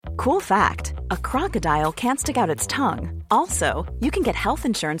Cool fact, a crocodile can't stick out its tongue. Also, you can get health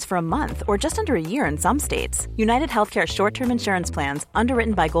insurance for a month or just under a year in some states. United Healthcare short-term insurance plans,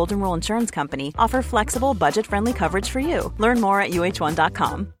 underwritten by Golden Rule Insurance Company, offer flexible, budget-friendly coverage for you. Learn more at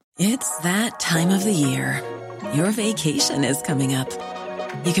uh1.com. It's that time of the year. Your vacation is coming up.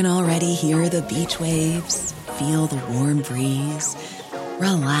 You can already hear the beach waves, feel the warm breeze,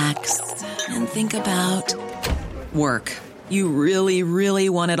 relax, and think about work. You really, really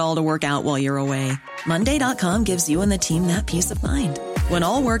want it all to work out while you're away. Monday.com gives you and the team that peace of mind. When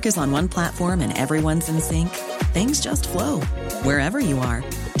all work is on one platform and everyone's in sync, things just flow. Wherever you are,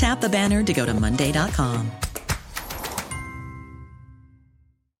 tap the banner to go to Monday.com.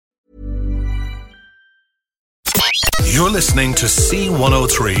 You're listening to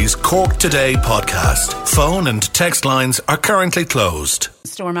C103's Cork Today podcast. Phone and text lines are currently closed.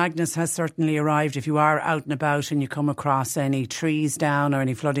 Storm Agnes has certainly arrived. If you are out and about and you come across any trees down or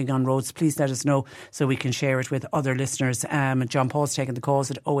any flooding on roads, please let us know so we can share it with other listeners. John Paul's taking the calls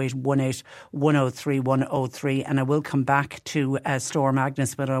at 0818 103 103, and I will come back to Storm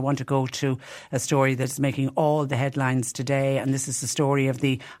Agnes, but I want to go to a story that's making all the headlines today, and this is the story of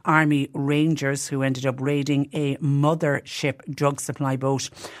the Army Rangers who ended up raiding a mothership drug supply boat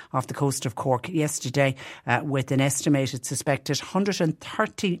off the coast of Cork yesterday with an estimated suspected €130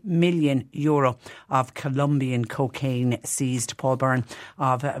 million of Colombian cocaine seized. Paul Byrne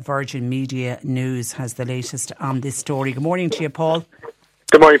of Virgin Media News has the latest on this story. Good morning to you, Paul.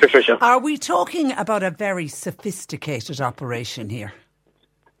 Good morning, Patricia. Are we talking about a very sophisticated operation here?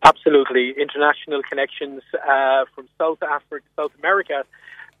 Absolutely. International connections from South Africa, South America,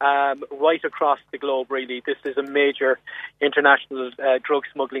 right across the globe, really. This is a major international drug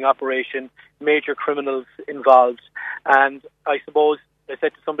smuggling operation, major criminals involved. And I suppose, I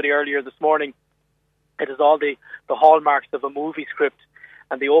said to somebody earlier this morning, it is all the hallmarks of a movie script.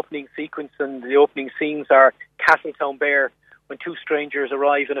 And the opening sequence and the opening scenes are Castletown Bear, when two strangers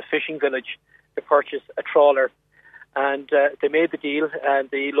arrive in a fishing village to purchase a trawler. And they made the deal, and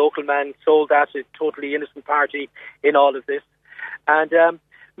the local man sold that to a totally innocent party in all of this. And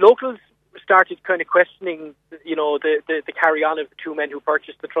locals started kind of questioning, you know, the carry-on of the two men who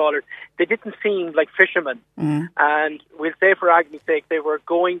purchased the trawler. They didn't seem like fishermen. And we'll say, for argument's sake, they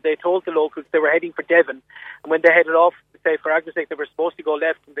told the locals they were heading for Devon. And when they headed off, say, for argument's sake, they were supposed to go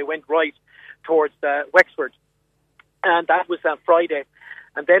left, and they went right towards Wexford. And that was on Friday.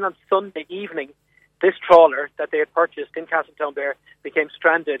 And then on Sunday evening, this trawler that they had purchased in Castletown Bear became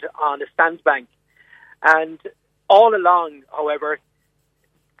stranded on a sandbank. And all along, however,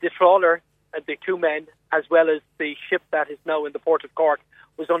 the trawler and the two men, as well as the ship that is now in the port of Cork,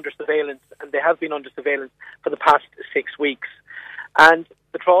 was under surveillance, and they have been under surveillance for the past 6 weeks. And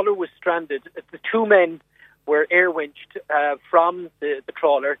the trawler was stranded. The two men were air-winched from the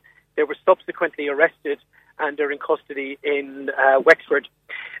trawler. They were subsequently arrested and are in custody in Wexford.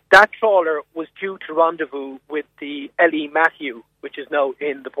 That trawler was due to rendezvous with the Ellie Matthew, which is now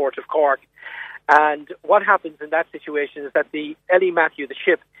in the port of Cork. And what happens in that situation is that the Ellie Matthew, the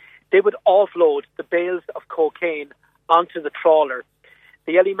ship, they would offload the bales of cocaine onto the trawler.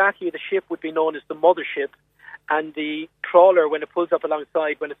 The Ellie Matthew, the ship, would be known as the mothership, and the trawler, when it pulls up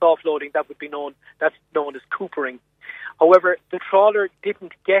alongside, when it's offloading, that's known as coopering. However, the trawler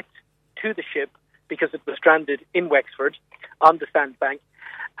didn't get to the ship because it was stranded in Wexford on the sandbank,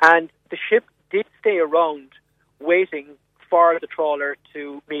 and the ship did stay around waiting for the trawler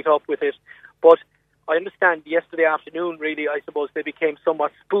to meet up with it. But I understand yesterday afternoon, really, I suppose they became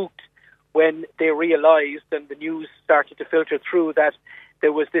somewhat spooked when they realised, and the news started to filter through, that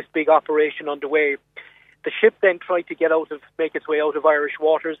there was this big operation underway. The ship then tried to make its way out of Irish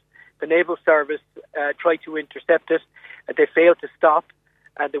waters. The Naval Service tried to intercept it. They failed to stop,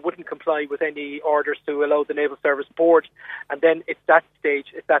 and they wouldn't comply with any orders to allow the Naval Service board. And then it's at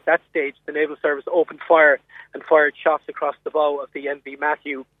that stage the Naval Service opened fire and fired shots across the bow of the MV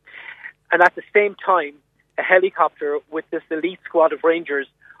Matthew. And at the same time, a helicopter with this elite squad of Rangers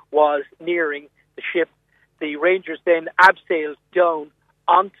was nearing the ship. The Rangers then abseiled down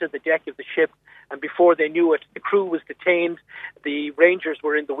onto the deck of the ship, and before they knew it, the crew was detained. The Rangers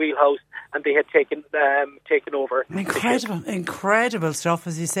were in the wheelhouse, and they had taken over. Incredible stuff,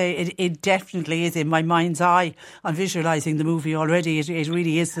 as you say. It definitely is in my mind's eye. I'm visualising the movie already. It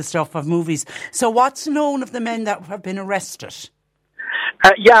really is the stuff of movies. So what's known of the men that have been arrested?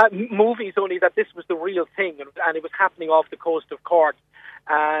 Movies, only that this was the real thing, and it was happening off the coast of Cork.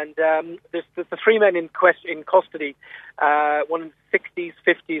 And there's the three men in custody, one in the 60s,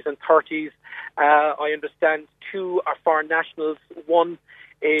 50s and 30s. I understand two are foreign nationals. One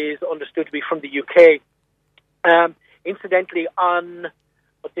is understood to be from the UK. Incidentally, on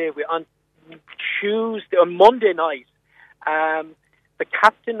what day we on Monday night, the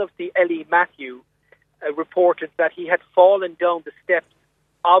captain of the Ellie Matthew reported that he had fallen down the steps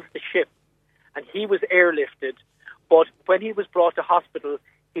of the ship and he was airlifted, but when he was brought to hospital,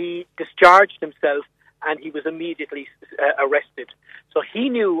 he discharged himself and he was immediately arrested. So he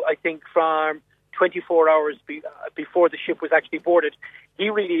knew, I think, from 24 hours before the ship was actually boarded, he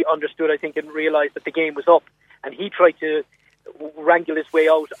really understood, I think, and realised that the game was up, and he tried to wrangle his way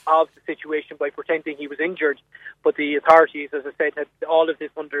out of the situation by pretending he was injured. But the authorities, as I said, had all of this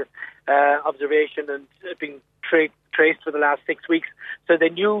under observation and been traced for the last 6 weeks, so they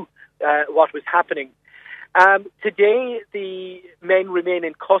knew what was happening. Today, the men remain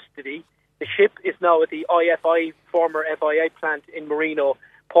in custody. The ship is now at the former FII plant in Merino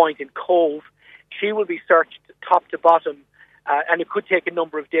Point in Cove. She will be searched top to bottom, and it could take a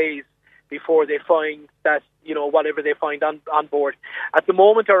number of days before they find that, whatever they find on board. At the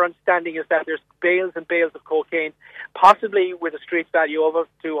moment, our understanding is that there's bales and bales of cocaine, possibly with a street value of up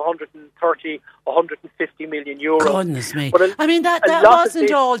to 130, 150 million euros. Goodness me. That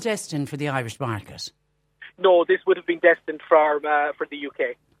wasn't all destined for the Irish market. No, this would have been destined for the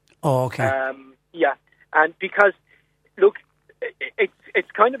UK. Oh, okay. Yeah, and because, look,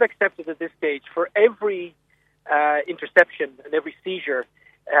 it's kind of accepted at this stage for every interception and every seizure,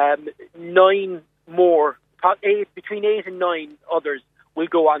 9 more, between 8 and 9 others will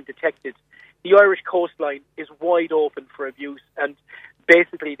go undetected. The Irish coastline is wide open for abuse, and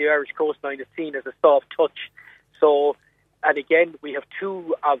basically the Irish coastline is seen as a soft touch. So, and again, we have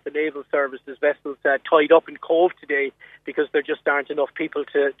 2 of the Naval Services vessels tied up in Cove today because there just aren't enough people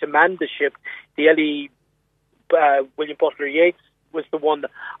to man the ship. The Ellie William Butler Yeats was the one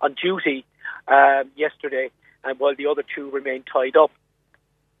on duty yesterday, and while the other 2 remain tied up.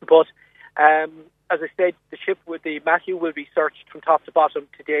 But as I said, the ship with the Matthew will be searched from top to bottom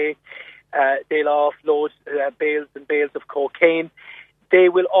today. They'll offload bales and bales of cocaine. They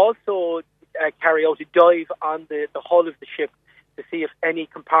will also carry out a dive on the hull of the ship to see if any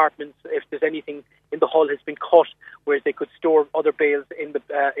compartments, if there's anything in the hull has been cut, where they could store other bales in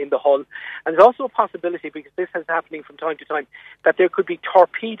the hull. And there's also a possibility, because this is happening from time to time, that there could be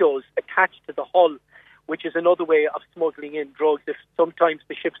torpedoes attached to the hull, which is another way of smuggling in drugs. If sometimes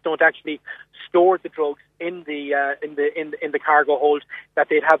the ships don't actually store the drugs in the cargo hold, that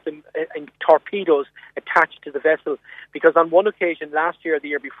they'd have them in torpedoes attached to the vessel. Because on one occasion last year, the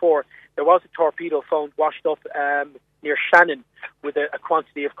year before, there was a torpedo found washed up near Shannon with a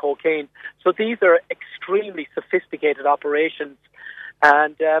quantity of cocaine. So these are extremely sophisticated operations,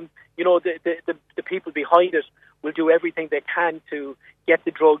 and the people behind it will do everything they can to get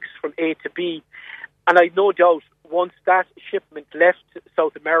the drugs from A to B. And I've no doubt, once that shipment left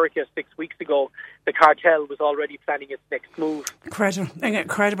South America 6 weeks ago, the cartel was already planning its next move.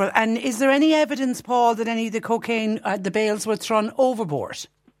 Incredible. And is there any evidence, Paul, that any of the cocaine, the bales were thrown overboard?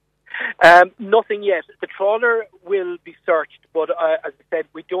 Nothing yet. The trawler will be searched, but as I said,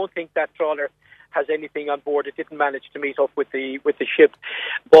 we don't think that trawler has anything on board. It didn't manage to meet up with the ship,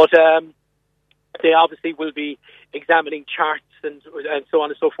 but they obviously will be examining charts and so on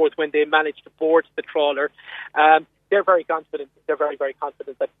and so forth when they manage to board the trawler. They're very confident. They're very, very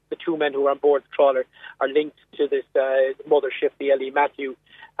confident that the 2 men who are on board the trawler are linked to this mothership, the Ellie Matthew,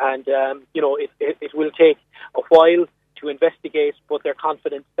 and it will take a while to investigate, but they're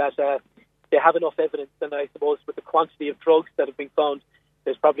confident that they have enough evidence, and I suppose with the quantity of drugs that have been found,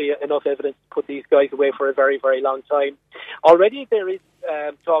 there's probably enough evidence to put these guys away for a very, very long time. Already there is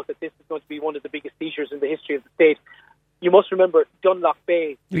talk that this is going to be one of the biggest seizures in the history of the state. You must remember Dunlock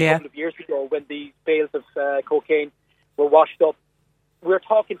Bay a couple of years ago when the bales of cocaine were washed up. We're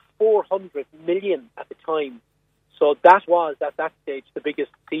talking 400 million at the time. So that was, at that stage, the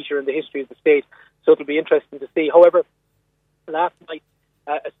biggest seizure in the history of the state. So it'll be interesting to see. However, last night,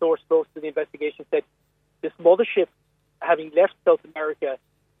 a source close to the investigation said this mothership, having left South America,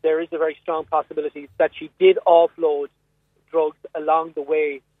 there is a very strong possibility that she did offload drugs along the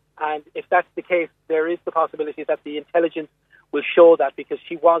way. And if that's the case, there is the possibility that the intelligence will show that, because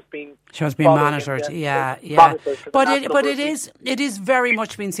she was being monitored. Monitored, but it is very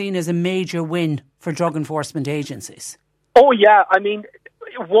much been seen as a major win for drug enforcement agencies. Oh yeah, I mean,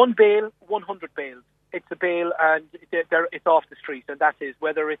 1 bale, 100 bales. It's a bale and it's off the street, and that is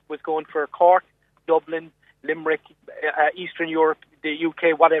whether it was going for Cork, Dublin, Limerick, Eastern Europe, the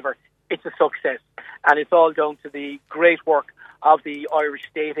UK, whatever. It's a success, and it's all down to the great work of the Irish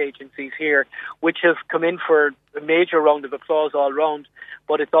state agencies here, which have come in for a major round of applause all round.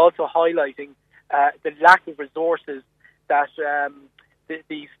 But it's also highlighting the lack of resources that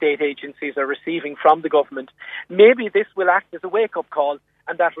the state agencies are receiving from the government. Maybe this will act as a wake-up call,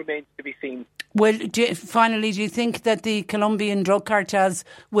 and that remains to be seen. Well, finally, do you think that the Colombian drug cartels,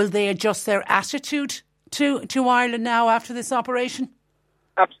 will they adjust their attitude to Ireland now after this operation?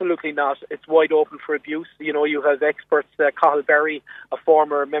 Absolutely not. It's wide open for abuse. You know, you have experts, Cathal Berry, a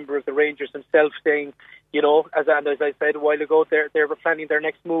former member of the Rangers himself, saying, you know, as I said a while ago, they're planning their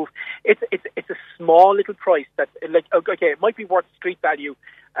next move. It's a small little price that, like, okay, it might be worth street value,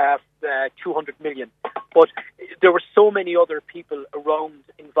 200 million, but there were so many other people around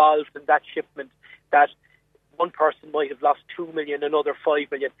involved in that shipment that one person might have lost 2 million, another 5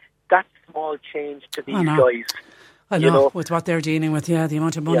 million. That's small change to these guys. I know, with what they're dealing with, the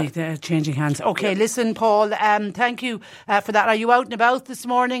amount of money changing hands. Okay, listen, Paul, thank you for that. Are you out and about this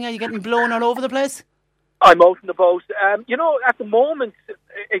morning? Are you getting blown all over the place? I'm out and about. You know, at the moment,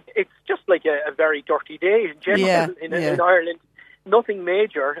 it's just like a very dirty day in general in Ireland. Nothing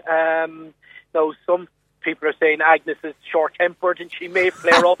major. Now, some people are saying Agnes is short-tempered and she may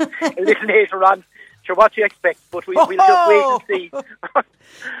flare up a little later on. Sure, what do you expect? But we'll just wait and see.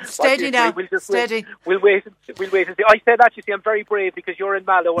 Steady now. Steady. We'll wait and see. I say that, you see, I'm very brave because you're in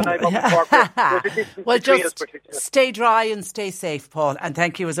Mallow and I'm up in Cork. Well, just stay dry and stay safe, Paul. And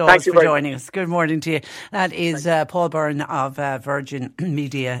thank you as always for joining us. Good morning to you. That is Paul Byrne of Virgin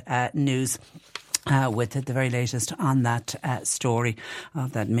Media News. With the very latest on that story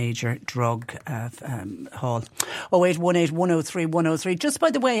of that major drug haul. 0818 103 103. Just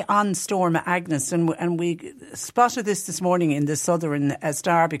by the way, on Storm Agnes, and we spotted this morning in the Southern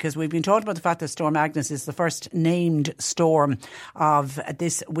Star, because we've been talking about the fact that Storm Agnes is the first named storm of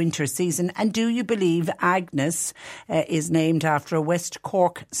this winter season. And do you believe Agnes is named after a West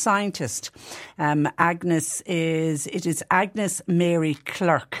Cork scientist? Agnes is Agnes Mary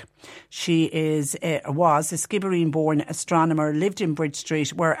Clerk. She was a Skibbereen-born astronomer, lived in Bridge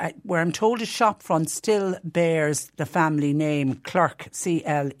Street, where I'm told a shop front still bears the family name Clerke,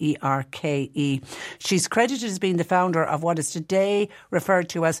 Clerke. She's credited as being the founder of what is today referred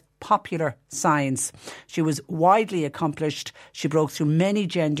to as popular science. She was widely accomplished. She broke through many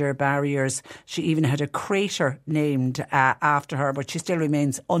gender barriers. She even had a crater named after her, but she still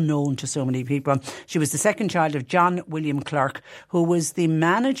remains unknown to so many people. She was the second child of John William Clerke, who was the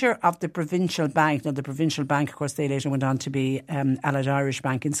manager of the Provincial Bank. Now, the Provincial Bank, of course, they later went on to be Allied Irish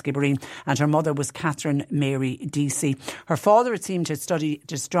Bank in Skibbereen, and her mother was Catherine Mary Deasy. Her father, it seemed, had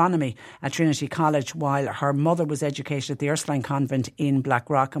studied astronomy at Trinity College, while her mother was educated at the Ursuline Convent in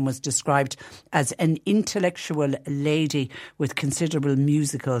Blackrock and was described as an intellectual lady with considerable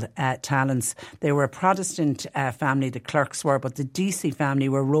musical talents. They were a Protestant family, the Clerks were, but the Deasy family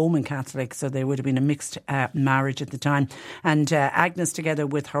were Roman Catholic, so they would have been a mixed marriage at the time. And Agnes, together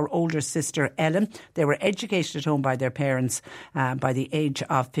with her older sister Ellen, they were educated at home by their parents. By the age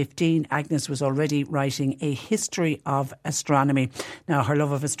of 15, Agnes was already writing a history of astronomy. Now, her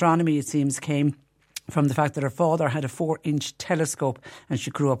love of astronomy, it seems, came from the fact that her father had a 4-inch telescope, and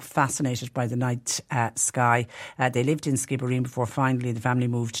she grew up fascinated by the night sky. They lived in Skibbereen before finally the family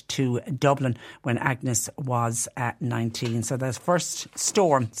moved to Dublin when Agnes was 19. So the first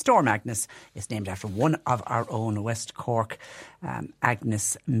Storm Agnes, is named after one of our own, West Cork,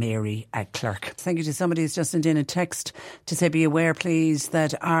 Agnes Mary Clerke. Thank you to somebody who's just sent in a text to say, be aware please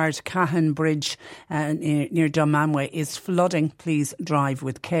that Ard Cahan Bridge near Dunmanway is flooding. Please drive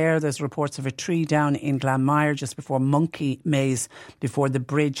with care. There's reports of a tree down in Glanmire just before Monkey Maze, before the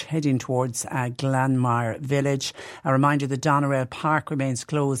bridge heading towards Glanmire village. A reminder that Doneraile Park remains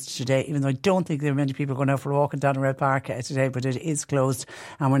closed today, even though I don't think there are many people going out for a walk in Doneraile Park today, but it is closed.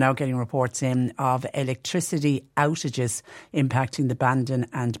 And we're now getting reports in of electricity outages impacting the Bandon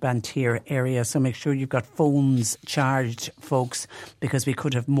and Bantir area. So make sure you've got phones charged, folks, because we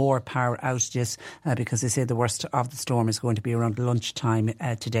could have more power outages because they say the worst of the storm is going to be around lunchtime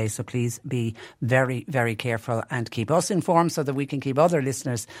today. So please be very, very careful and keep us informed so that we can keep other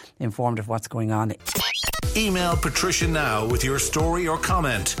listeners informed of what's going on. Email Patricia now with your story or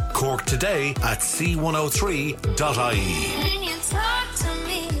comment.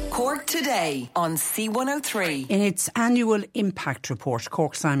 corktoday@c103.ie. Cork Today on C103. In its annual impact report,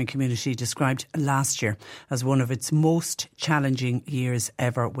 Cork Simon Community described last year as one of its most challenging years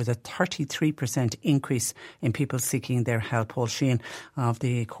ever, with a 33% increase in people seeking their help. Paul Sheehan of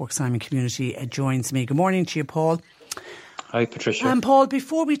the Cork Simon Community joins me. Good morning to you, Paul. Hi, Patricia. And Paul,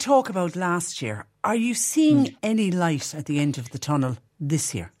 before we talk about last year, are you seeing any light at the end of the tunnel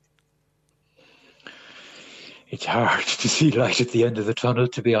this year? It's hard to see light at the end of the tunnel,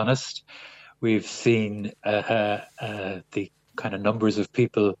 to be honest. We've seen the kind of numbers of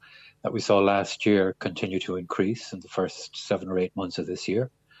people that we saw last year continue to increase in the first 7 or 8 months of this year.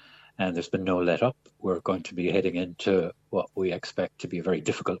 and there's been no let up. We're going to be heading into what we expect to be a very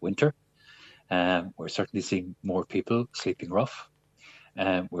difficult winter. We're certainly seeing more people sleeping rough.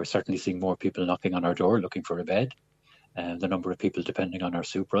 We're certainly seeing more people knocking on our door looking for a bed. The number of people depending on our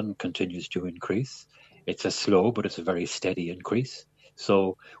soup run continues to increase. It's a slow, but it's a very steady increase.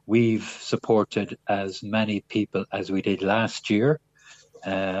 So we've supported as many people as we did last year,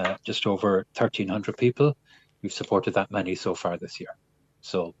 just over 1,300 people. We've supported that many so far this year.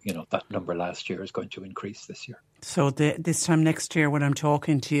 So, that number last year is going to increase this year. So this time next year when I'm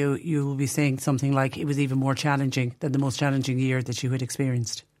talking to you, you will be saying something like it was even more challenging than the most challenging year that you had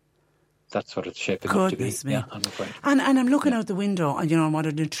experienced. That's what it's shaping up to be. Me. Yeah, I'm afraid. And I'm looking out the window and, what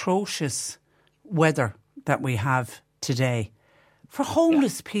an atrocious weather that we have today. For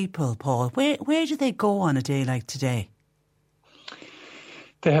homeless people, Paul, where do they go on a day like today?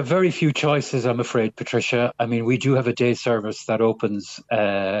 They have very few choices, I'm afraid, Patricia. I mean, we do have a day service that opens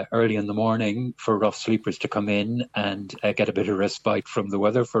early in the morning for rough sleepers to come in and get a bit of respite from the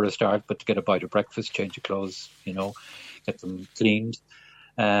weather for a start, but to get a bite of breakfast, change of clothes, get them cleaned.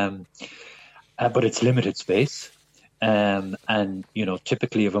 But it's limited space. And,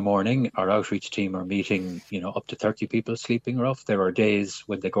 typically of a morning, our outreach team are meeting, up to 30 people sleeping rough. There are days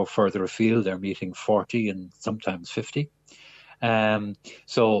when they go further afield, they're meeting 40 and sometimes 50.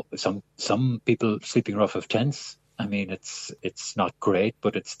 So some people sleeping rough of tents. I mean, it's not great,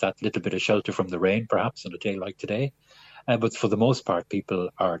 but it's that little bit of shelter from the rain, perhaps, on a day like today. But for the most part, people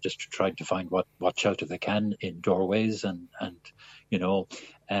are just trying to find what shelter they can in doorways and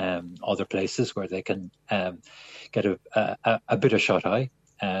other places where they can get a bit of shut eye.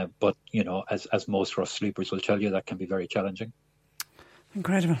 But as most rough sleepers will tell you, that can be very challenging.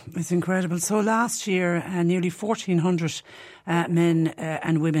 Incredible. It's incredible. So last year, nearly 1,400 men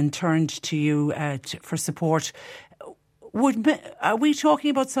and women turned to you for support. Are we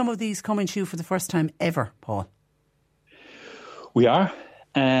talking about some of these coming to you for the first time ever, Paul? We are.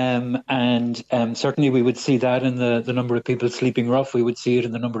 And certainly we would see that in the number of people sleeping rough. We would see it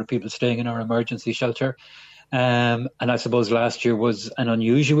in the number of people staying in our emergency shelter. And I suppose last year was an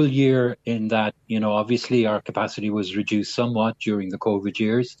unusual year in that, obviously our capacity was reduced somewhat during the COVID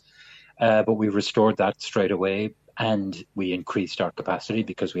years, but we restored that straight away and we increased our capacity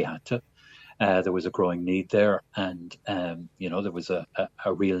because we had to. There was a growing need there and, there was a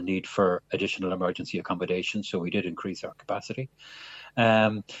real need for additional emergency accommodation. So we did increase our capacity.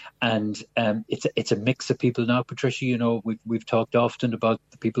 It's a mix of people now, Patricia. We've talked often about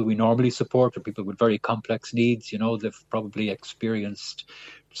the people we normally support or people with very complex needs. They've probably experienced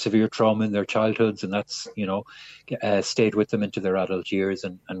severe trauma in their childhoods, and that's stayed with them into their adult years,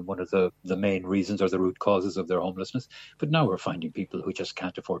 and one of the main reasons or the root causes of their homelessness. But now we're finding people who just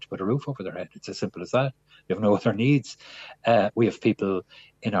can't afford to put a roof over their head. It's as simple as that. They have no other needs. We have people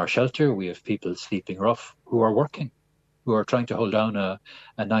in our shelter. We have people sleeping rough who are working, who are trying to hold down a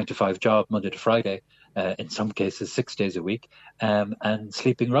 9-to-5 job Monday to Friday, in some cases 6 days a week, and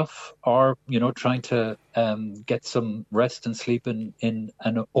sleeping rough, or trying to get some rest and sleep in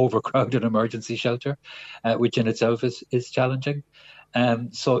an overcrowded emergency shelter, which in itself is challenging.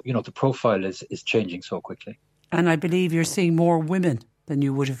 So the profile is changing so quickly. And I believe you're seeing more women than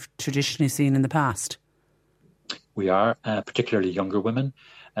you would have traditionally seen in the past. We are, particularly younger women.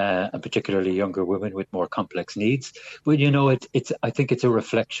 And particularly younger women with more complex needs. But, I think it's a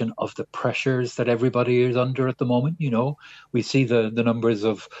reflection of the pressures that everybody is under at the moment. We see the numbers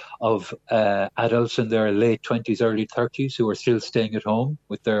of adults in their late 20s, early 30s who are still staying at home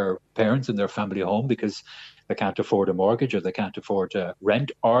with their parents in their family home because they can't afford a mortgage or they can't afford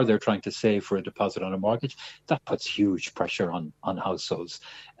rent, or they're trying to save for a deposit on a mortgage. That puts huge pressure on households.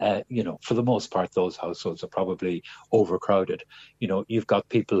 For the most part, those households are probably overcrowded. You've got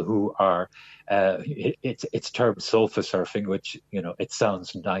people who are, it's termed sofa surfing, which, it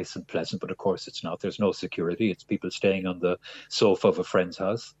sounds nice and pleasant, but of course it's not. There's no security. It's people staying on the sofa of a friend's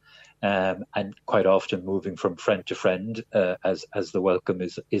house. And quite often moving from friend to friend as the welcome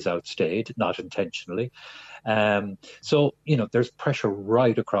is outstayed, not intentionally. So, there's pressure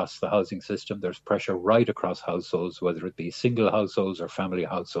right across the housing system. There's pressure right across households, whether it be single households or family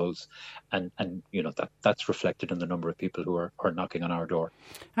households. And that's reflected in the number of people who are knocking on our door.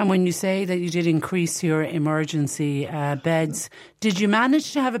 And when you say that you did increase your emergency beds, did you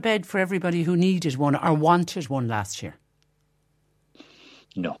manage to have a bed for everybody who needed one or wanted one last year?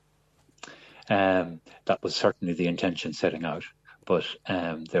 No. That was certainly the intention setting out, but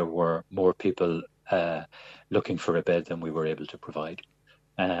there were more people looking for a bed than we were able to provide.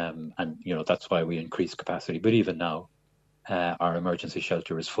 And that's why we increased capacity. But even now, our emergency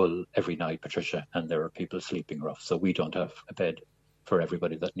shelter is full every night, Patricia, and there are people sleeping rough. So we don't have a bed for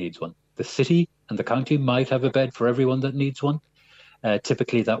everybody that needs one. The city and the county might have a bed for everyone that needs one.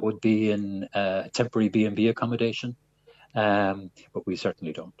 Typically, that would be in temporary B&B accommodation, but we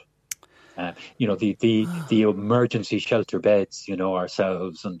certainly don't. The emergency shelter beds,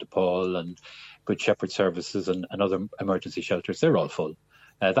 ourselves and DePaul and Good Shepherd Services and other emergency shelters, they're all full.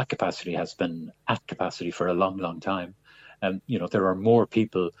 That capacity has been at capacity for a long, long time. There are more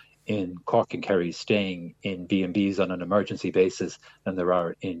people in Cork and Kerry staying in B&Bs on an emergency basis than there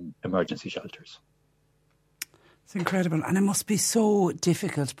are in emergency shelters. It's incredible. And it must be so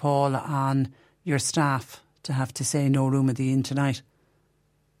difficult, Paul, on your staff to have to say no room at the inn tonight.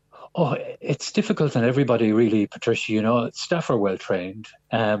 Oh, it's difficult on everybody, really, Patricia. Staff are well trained,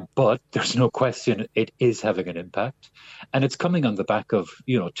 but there's no question it is having an impact. And it's coming on the back of,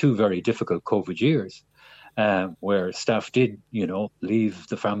 2 very difficult COVID years, where staff did, leave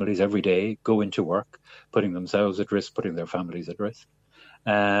the families every day, go into work, putting themselves at risk, putting their families at risk.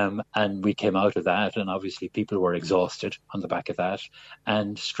 And we came out of that, and obviously people were exhausted on the back of that.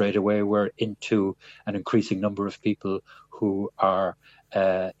 And straight away, we're into an increasing number of people who are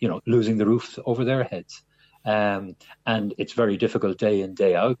losing the roof over their heads. And it's very difficult day in,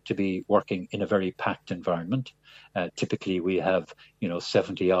 day out to be working in a very packed environment. Typically, we have,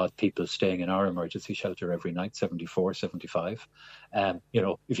 70 odd people staying in our emergency shelter every night, 74, 75.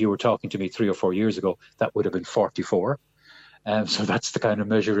 If you were talking to me 3 or 4 years ago, that would have been 44. So that's the kind of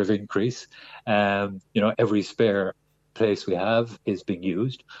measure of increase. Every spare place we have is being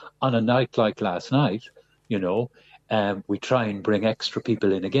used. On a night like last night, we try and bring extra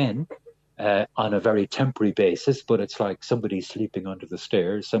people in again on a very temporary basis, but it's like somebody sleeping under the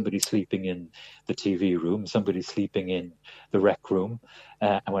stairs, somebody sleeping in the TV room, somebody sleeping in the rec room.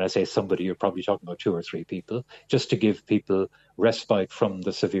 And when I say somebody, you're probably talking about 2 or 3 people, just to give people respite from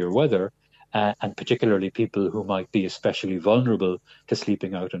the severe weather, and particularly people who might be especially vulnerable to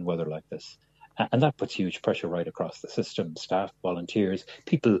sleeping out in weather like this. And that puts huge pressure right across the system, staff, volunteers,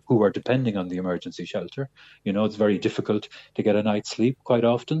 people who are depending on the emergency shelter. It's very difficult to get a night's sleep quite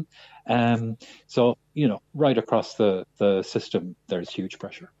often. So, right across the system, there's huge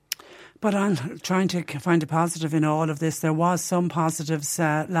pressure. But I'm trying to find a positive in all of this. There was some positives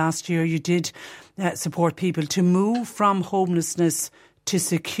last year. You did support people to move from homelessness to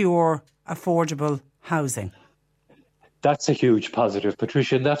secure, affordable housing. That's a huge positive,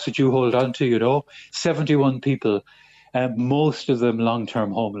 Patricia, and that's what you hold on to, 71 people, most of them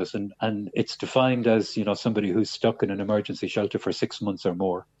long-term homeless, and it's defined as, somebody who's stuck in an emergency shelter for 6 months or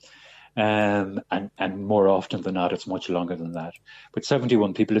more. And more often than not, it's much longer than that. But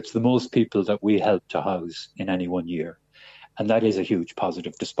 71 people, it's the most people that we help to house in any one year. And that is a huge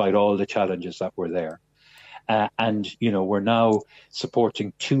positive, despite all the challenges that were there. And we're now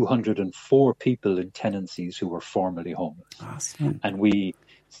supporting 204 people in tenancies who were formerly homeless. Awesome. And we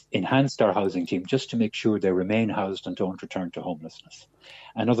enhanced our housing team just to make sure they remain housed and don't return to homelessness.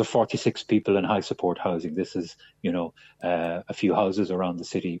 Another 46 people in high support housing. This is, a few houses around the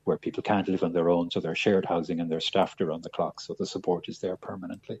city where people can't live on their own, so they're shared housing and they're staffed around the clock, so the support is there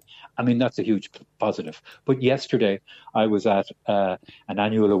permanently. I mean, that's a huge positive. But yesterday, I was at an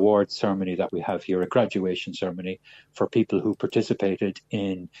annual awards ceremony that we have here, a graduation ceremony for people who participated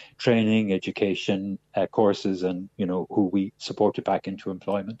in training, education courses, and, who we supported back into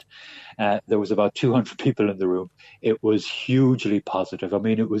employment. There was about 200 people in the room. It was hugely positive. I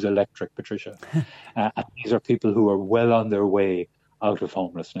mean, it was electric, Patricia. And these are people who are well on their way out of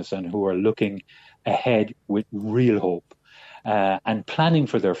homelessness and who are looking ahead with real hope and planning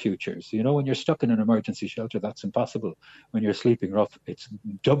for their futures. When you're stuck in an emergency shelter, that's impossible. When you're sleeping rough, it's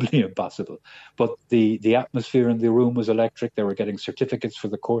doubly impossible. But the atmosphere in the room was electric. They were getting certificates for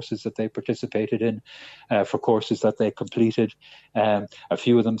the courses that they participated in, for courses that they completed. A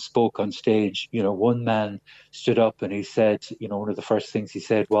few of them spoke on stage. One man stood up and he said, one of the first things he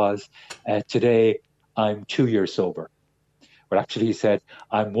said was, today I'm 2 years sober. But actually, he said,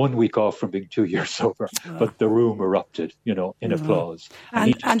 I'm 1 week off from being 2 years sober. But the room erupted, in applause.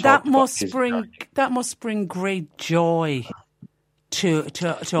 And that must bring great joy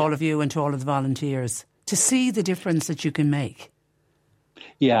to all of you and to all of the volunteers to see the difference that you can make.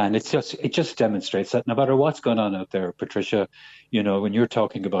 Yeah, and it just demonstrates that no matter what's going on out there, Patricia, when you're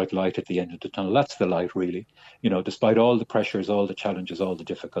talking about light at the end of the tunnel, that's the light, really. Despite all the pressures, all the challenges, all the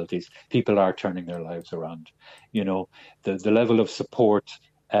difficulties, people are turning their lives around. The level of support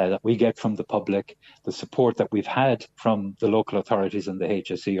that we get from the public, the support that we've had from the local authorities and the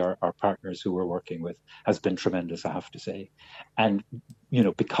HSE, our partners who we're working with, has been tremendous, I have to say. And,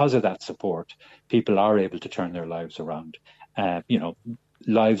 because of that support, people are able to turn their lives around.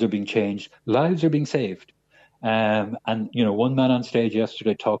 Lives are being changed, lives are being saved. And, one man on stage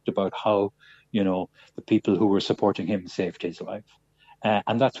yesterday talked about how, the people who were supporting him saved his life.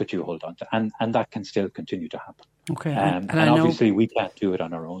 And that's what you hold on to. And that can still continue to happen. Okay. And obviously we can't do it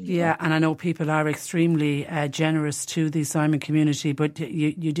on our own. Yeah, and I know people are extremely generous to the Simon community, but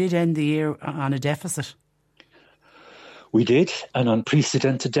you did end the year on a deficit. We did, an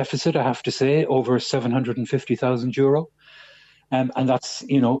unprecedented deficit, I have to say, over €750,000. And that's,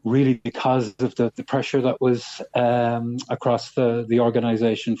 really because of the pressure that was across the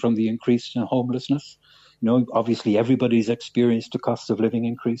organisation from the increase in homelessness. Obviously everybody's experienced the cost of living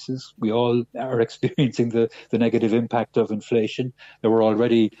increases. We all are experiencing the negative impact of inflation. There were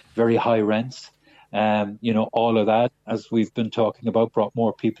already very high rents. All of that, as we've been talking about, brought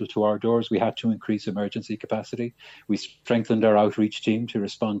more people to our doors. We had to increase emergency capacity. We strengthened our outreach team to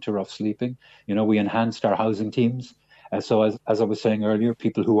respond to rough sleeping. We enhanced our housing teams. So as I was saying earlier,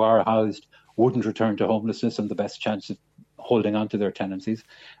 people who are housed wouldn't return to homelessness and the best chance of holding on to their tenancies,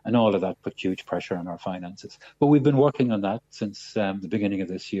 and all of that put huge pressure on our finances. But we've been working on that since the beginning of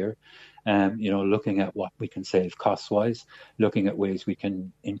this year, looking at what we can save cost-wise, looking at ways we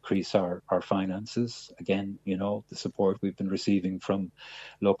can increase our finances. Again, the support we've been receiving from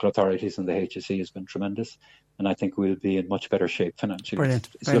local authorities and the HSE has been tremendous. And I think we'll be in much better shape financially. Brilliant.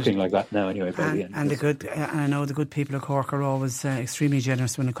 It's looking like that now anyway by the end. And I know the good people of Cork are always extremely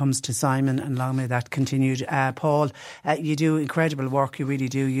generous when it comes to Simon, and long may that continue. Paul, you do incredible work, you really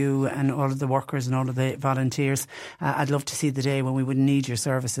do, you and all of the workers and all of the volunteers. I'd love to see the day when we wouldn't need your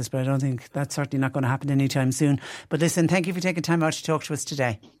services, but I don't think that's certainly not going to happen anytime soon. But listen, thank you for taking time out to talk to us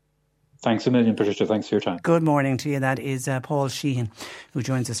today. Thanks a million, Patricia. Thanks for your time. Good morning to you. That is Paul Sheehan, who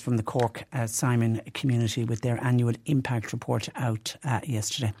joins us from the Cork Simon community with their annual impact report out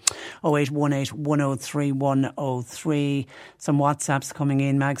yesterday. 0818 103 103. Some WhatsApps coming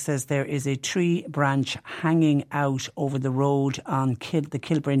in. Mag says there is a tree branch hanging out over the road on the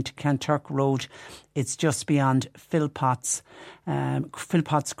Kilbrint to Kanturk Road. It's just beyond Philpotts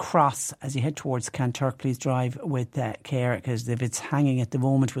Cross. As you head towards Kanturk, please drive with care, because if it's hanging at the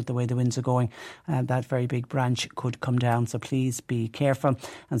moment with the way the winds are going, that very big branch could come down. So please be careful.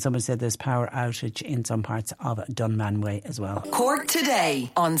 And someone said there's power outage in some parts of Dunman Way as well. Cork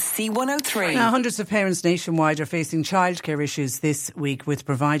Today on C103. Now, hundreds of parents nationwide are facing childcare issues this week, with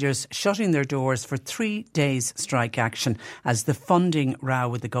providers shutting their doors for 3 days strike action as the funding row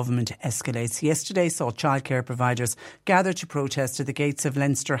with the government escalates. Yesterday saw childcare providers gather to protest at the gates of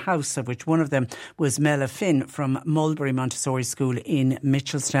Leinster House, of which one of them was Mela Finn from Mulberry Montessori School in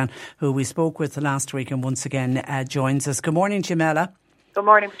Mitchelstown, who we spoke with last week and once again joins us. Good morning to you, Mela. Good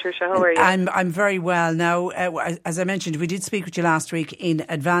morning, Patricia. How are you? I'm very well. Now, as I mentioned, we did speak with you last week in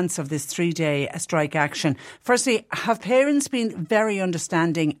advance of this 3-day strike action. Firstly, have parents been very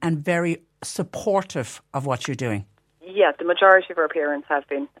understanding and very supportive of what you're doing? Yeah, the majority of our parents have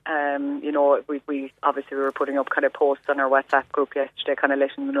been. We obviously we were putting up kind of posts on our WhatsApp group yesterday, kind of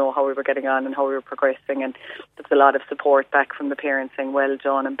letting them know how we were getting on and how we were progressing, and there's a lot of support back from the parents saying well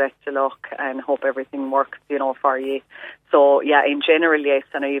done and best of luck and hope everything works, for you. So yeah, in general, yes,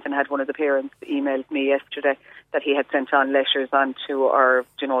 and I even had one of the parents emailed me yesterday that he had sent on letters on to our,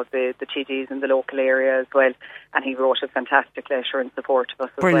 the TDs in the local area as well, and he wrote a fantastic letter in support of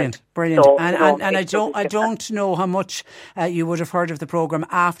us as well. Brilliant. So, and I don't know how much you would have heard of the programme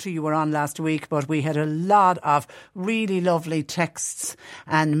after you were on last week, but we had a lot of really lovely texts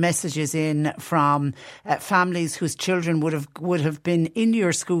and messages in from families whose children would have been in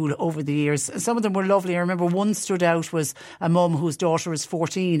your school over the years. Some of them were lovely. I remember one stood out was a mum whose daughter was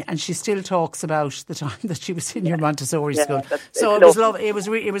 14, and she still talks about the time that she was in your Montessori school. So it was lovely. It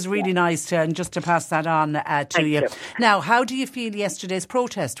was really nice just to pass that on to you. Now, how do you feel yesterday's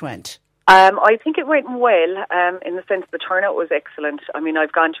protest went? I think it went well, in the sense the turnout was excellent. I mean,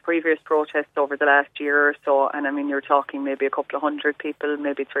 I've gone to previous protests over the last year or so, and I mean, you're talking maybe a couple of hundred people,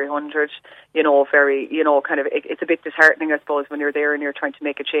 maybe 300, very, kind of, it's a bit disheartening, I suppose, when you're there and you're trying to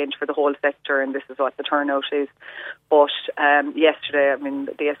make a change for the whole sector, and this is what the turnout is. But yesterday, I mean,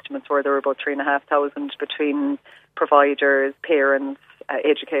 the estimates were there were about 3,500 between providers, parents,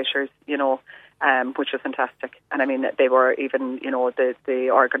 educators, which was fantastic. And I mean, they were even, the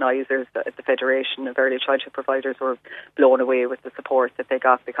organisers at the Federation of Early Childhood Providers were blown away with the support that they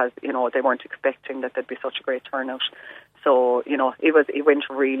got, because, they weren't expecting that there'd be such a great turnout. So, it went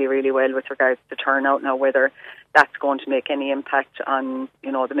really, really well with regards to turnout. Now, whether that's going to make any impact on,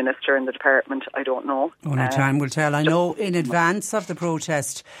 the Minister and the Department, I don't know. Only time will tell. I know in advance of the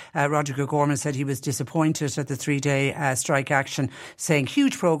protest, Roderick O'Gorman said he was disappointed at the 3-day strike action, saying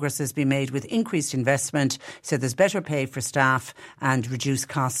huge progress has been made with increased increased investment. He said there's better pay for staff and reduced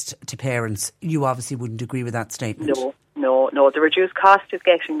cost to parents. You obviously wouldn't agree with that statement. No. The reduced cost is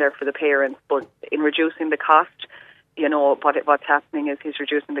getting there for the parents, but in reducing the cost, what's happening is he's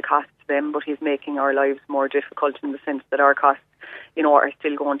reducing the cost to them, but he's making our lives more difficult in the sense that our costs, are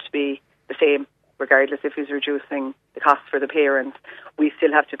still going to be the same, regardless if he's reducing the costs for the parents. We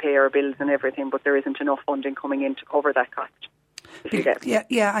still have to pay our bills and everything, but there isn't enough funding coming in to cover that cost.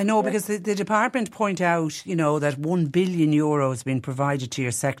 Yeah, I know, because the department point out, that €1 billion has been provided to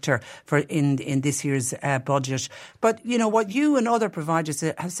your sector for in this year's budget. But, what you and other providers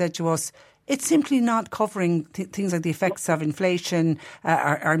have said to us, it's simply not covering things like the effects of inflation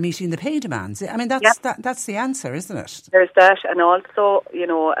or meeting the pay demands. I mean, that's the answer, isn't it? There's that, and also,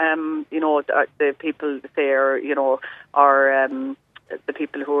 the people there, are the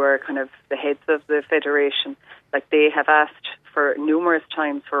people who are kind of the heads of the federation. Like, they have asked for numerous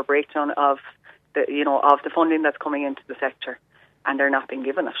times for a breakdown of the funding that's coming into the sector, and they're not being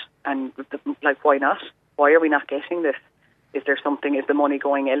given it. And why not? Why are we not getting this? Is there something? Is the money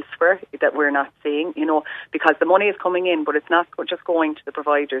going elsewhere that we're not seeing? Because the money is coming in, but it's not just going to the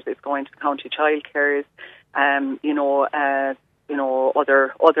providers. It's going to county childcares, other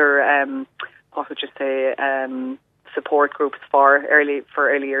what would you say? Support groups for early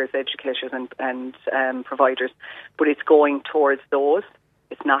years educators and providers, but it's going towards those.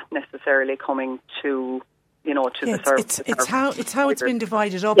 It's not necessarily coming to the service. It's how it's been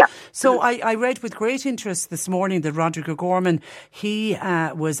divided up. Yeah. So I read with great interest this morning that Roderick O'Gorman, he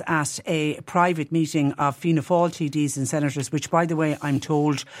was at a private meeting of Fianna Fáil TDs and senators, which, by the way, I'm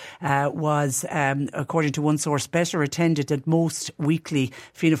told was, according to one source, better attended than most weekly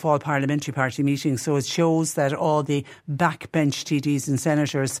Fianna Fáil Parliamentary Party meetings. So it shows that all the backbench TDs and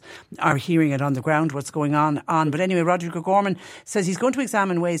senators are hearing it on the ground, what's going on. But anyway, Roderick O'Gorman says he's going to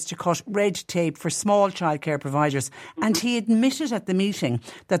examine ways to cut red tape for small childcare providers, and he admitted at the meeting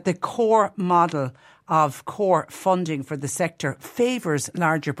that the core model of core funding for the sector favours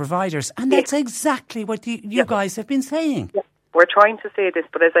larger providers, and that's exactly what you guys have been saying. Yeah. We're trying to say this,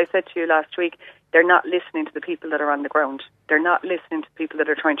 but as I said to you last week, they're not listening to the people that are on the ground. They're not listening to people that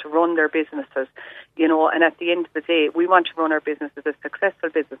are trying to run their businesses, and at the end of the day, we want to run our businesses as successful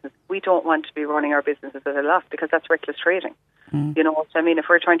businesses. We don't want to be running our businesses at a loss, because that's reckless trading. So I mean, if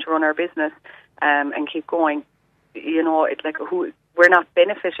we're trying to run our business and keep going, it's like we're not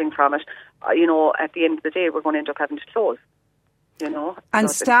benefiting from it. At the end of the day, we're going to end up having to close. And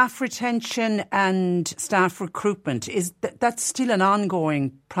staff retention and staff recruitment, that's still an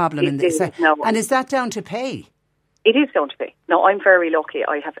ongoing problem in this. And is that down to pay? It is down to pay. No, I'm very lucky.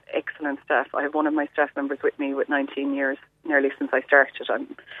 I have excellent staff. I have one of my staff members with me with 19 years, nearly since I started.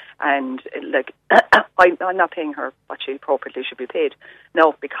 I'm not paying her what she appropriately should be paid.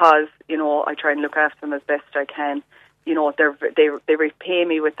 No, because, I try and look after them as best I can. They repay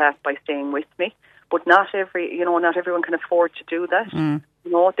me with that by staying with me. But not everyone can afford to do that.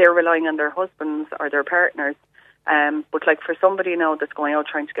 They're relying on their husbands or their partners. But for somebody now that's going out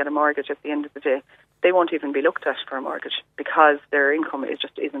trying to get a mortgage, at the end of the day, they won't even be looked at for a mortgage, because their income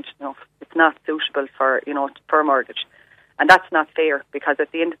just isn't enough. It's not suitable for a mortgage. And that's not fair, because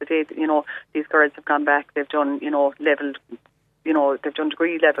at the end of the day, these girls have gone back, they've done, level, they've done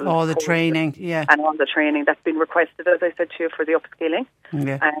degree level. All the training, yeah. And all the training that's been requested, as I said to you, for the upskilling.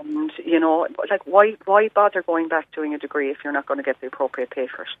 Yeah. And, why bother going back doing a degree if you're not going to get the appropriate pay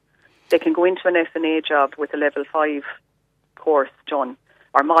for it? They can go into an S&A job with a level 5 course done,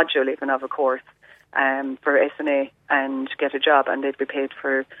 or module even of a course, for S&A, and get a job, and they'd be paid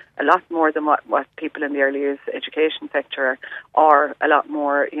for a lot more than what people in the early years education sector are, a lot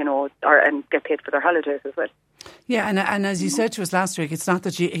more, and get paid for their holidays as well. Yeah, and as you said to us last week, it's not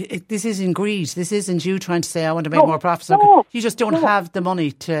that this isn't greed. This isn't you trying to say, I want to make more profits. You just don't have the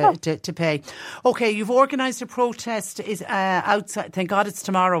money to pay. Okay, you've organised a protest outside. Thank God it's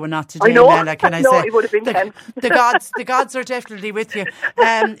tomorrow and not today, I know. Mela, can I say? It would have been tense. The gods are definitely with you.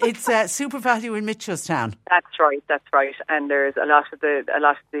 It's Super Value in Mitchellstown. That's right. And there's a lot of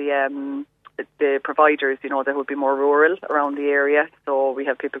the providers, that would be more rural around the area. So we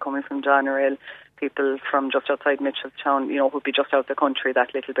have people coming from Doneraile, people from just outside Mitchellstown, who'd be just out the country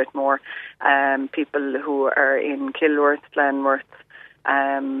that little bit more. People who are in Kilworth, Glanworth,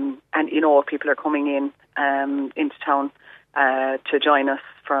 and people are coming in into town to join us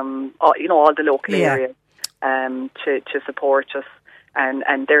from all the local areas to support us.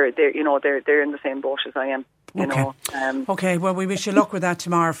 And they're in the same boat as I am. You know. Okay, well, we wish you luck with that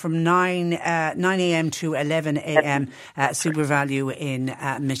tomorrow from 9 a.m. to 11 a.m. Super Value in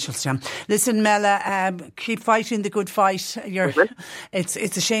Mitchelstown. Listen, Mella, keep fighting the good fight.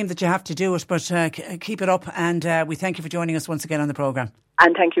 It's a shame that you have to do it, but keep it up, and we thank you for joining us once again on the programme.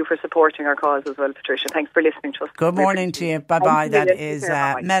 And thank you for supporting our cause as well, Patricia. Thanks for listening to us. Good morning to you. Bye-bye. That is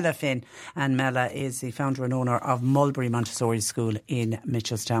Mella Finn. And Mella is the founder and owner of Mulberry Montessori School in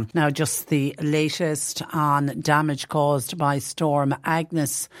Mitchelstown. Now, just the latest on damage caused by Storm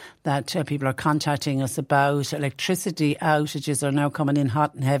Agnes that people are contacting us about. Electricity outages are now coming in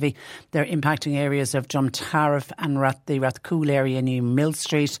hot and heavy. They're impacting areas of Drumtariff and the Rathcoole area near Mill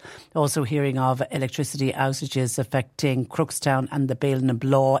Street. Also hearing of electricity outages affecting Crookstown and the Bale and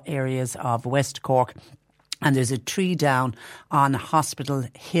Blaw areas of West Cork. And there's a tree down on Hospital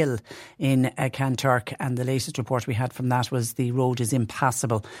Hill in Kanturk, and the latest report we had from that was the road is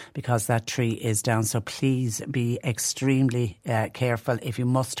impassable because that tree is down. So please be extremely careful if you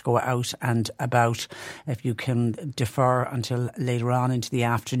must go out and about. If you can defer until later on into the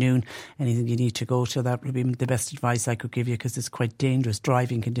afternoon, anything you need to go to, that would be the best advice I could give you, because it's quite dangerous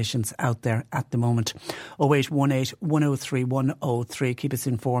driving conditions out there at the moment. 0818 103 103. Keep us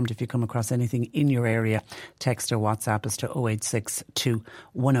informed if you come across anything in your area. Text or WhatsApp us to 0862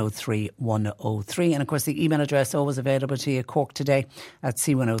 103 103. And of course the email address always available to you, CorkToday at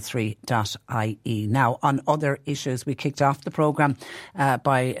c103.ie. Now, on other issues, we kicked off the programme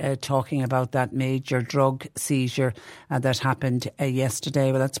by talking about that major drug seizure that happened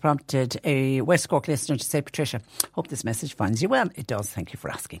yesterday. Well, that's prompted a West Cork listener to say, Patricia, hope this message finds you well. It does, thank you for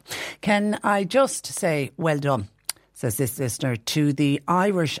asking. Can I just say, well done, says this listener, to the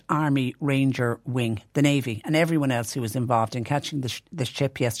Irish Army Ranger Wing, the Navy, and everyone else who was involved in catching the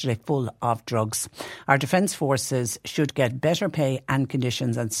ship yesterday full of drugs. Our defence forces should get better pay and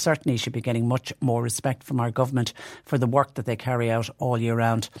conditions, and certainly should be getting much more respect from our government for the work that they carry out all year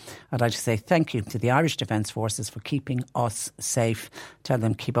round. I'd like to say thank you to the Irish Defence Forces for keeping us safe. Tell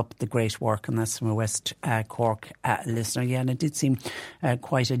them keep up the great work. And that's from a West Cork listener. Yeah, and it did seem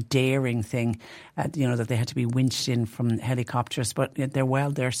quite a daring thing, that they had to be winched in from helicopters, but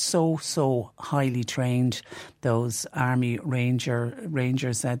they're so highly trained, those Army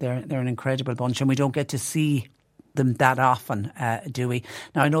Rangers. They're an incredible bunch, and we don't get to see them that often, do we?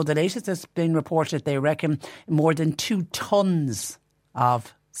 Now, I know the latest has been reported, they reckon more than 2 tons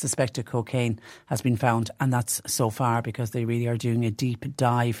of suspected cocaine has been found, and that's so far because they really are doing a deep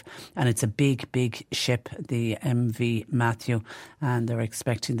dive, and it's a big ship, the MV Matthew, and they're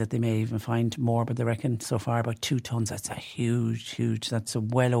expecting that they may even find more, but they reckon so far about 2 tons. That's a huge, that's a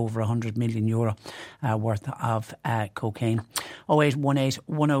well over €100 million worth of cocaine. 0818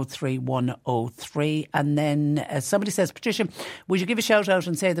 103 103. And then somebody says, Patricia, would you give a shout out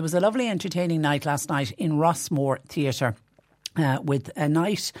and say there was a lovely entertaining night last night in Rossmore Theatre, with a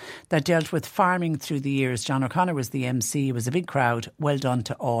night that dealt with farming through the years. John O'Connor was the MC. It was a big crowd. Well done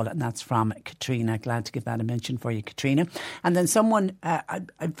to all. And that's from Katrina. Glad to give that a mention for you, Katrina. And then someone, I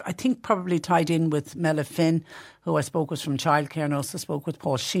think probably tied in with Mella Finn, who I spoke with from childcare, and also spoke with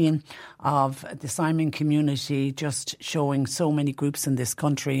Paul Sheehan of the Simon community, just showing so many groups in this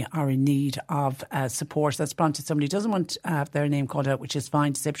country are in need of support. That's prompted somebody who doesn't want to have their name called out, which is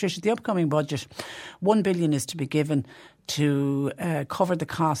fine, to say, Patricia, the upcoming budget, $1 billion is to be given to cover the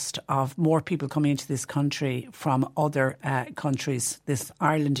cost of more people coming into this country from other countries.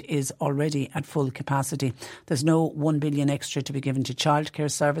 Ireland is already at full capacity. There's no $1 billion extra to be given to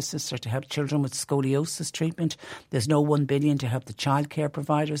childcare services or to help children with scoliosis treatment. There's no $1 billion to help the childcare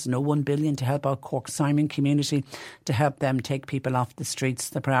providers, no $1 billion to help our Cork Simon community, to help them take people off the streets.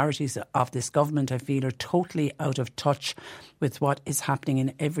 The priorities of this government, I feel, are totally out of touch with what is happening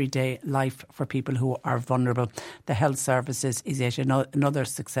in everyday life for people who are vulnerable. The health services is yet another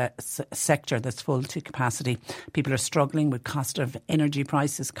sector that's full to capacity. People are struggling with cost of energy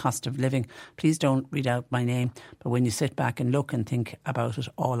prices, cost of living. Please don't read out my name, but when you sit back and look and think about it,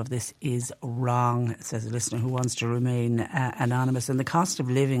 all of this is wrong, says a listener who wants to remain anonymous. And the cost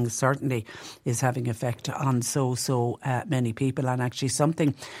of living certainly is having effect on so many people. And actually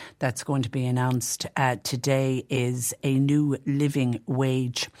something that's going to be announced today is a new living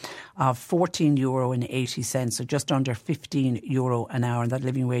wage of €14.80, so just under €15 an hour, and that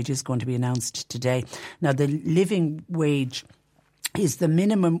living wage is going to be announced today. Now, the living wage is the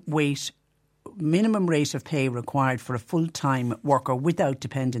minimum rate of pay required for a full-time worker without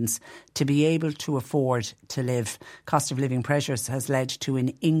dependents to be able to afford to live. Cost of living pressures has led to an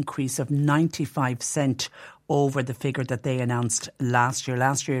increase of 95 cents over the figure that they announced last year.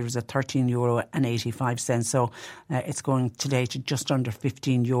 Last year it was at €13.85. So it's going today to just under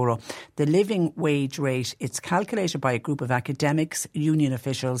 €15. The living wage rate, it's calculated by a group of academics, union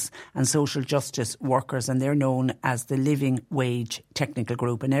officials and social justice workers, and they're known as the Living Wage Technical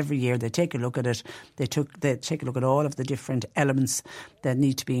Group. And every year they take a look at it. They take a look at all of the different elements that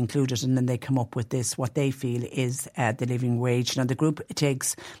need to be included, and then they come up with this, what they feel is the living wage. Now, the group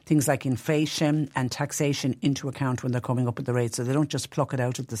takes things like inflation and taxation into account when they're coming up with the rate, so they don't just pluck it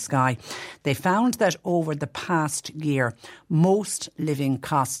out of the sky. They found that over the past year, most living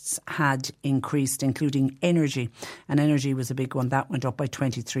costs had increased, including energy, and energy was a big one. That went up by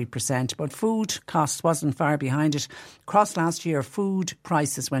 23%, but food costs wasn't far behind it. Across last year, food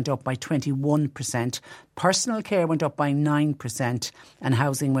prices went up by 21%. Personal care went up by 9% and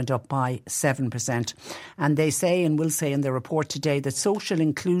housing went up by 7%. And they say, and will say in their report today, that social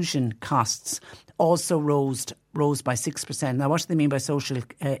inclusion costs also rose by 6%. Now, what do they mean by social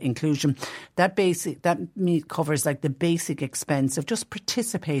inclusion? That covers like the basic expense of just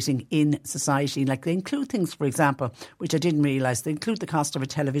participating in society. Like they include things, for example, which I didn't realise. They include the cost of a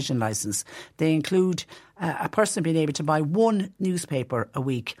television licence. They include a person being able to buy one newspaper a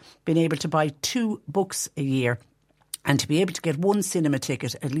week, being able to buy 2 books a year, and to be able to get one cinema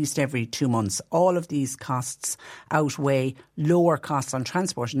ticket at least every 2 months. All of these costs outweigh lower costs on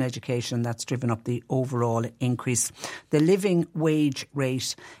transport and education. That's driven up the overall increase. The living wage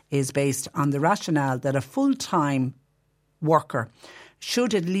rate is based on the rationale that a full-time worker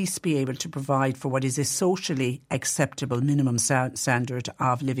should at least be able to provide for what is a socially acceptable minimum standard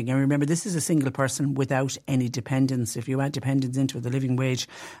of living. And remember, this is a single person without any dependents. If you add dependents into it, the living wage,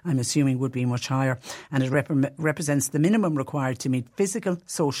 I'm assuming, would be much higher. And it represents the minimum required to meet physical,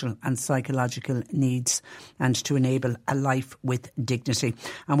 social and psychological needs and to enable a life with dignity.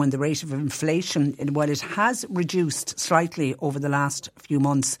 And when the rate of inflation, while it has reduced slightly over the last few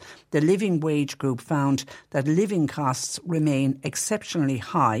months, the Living Wage Group found that living costs remain exceptionally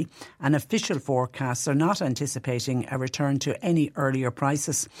high, and official forecasts are not anticipating a return to any earlier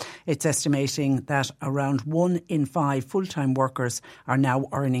prices. It's estimating that around 1 in 5 full-time workers are now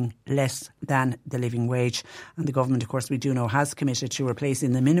earning less than the living wage. And the government, of course, we do know, has committed to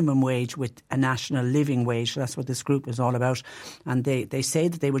replacing the minimum wage with a national living wage. That's what this group is all about. And they say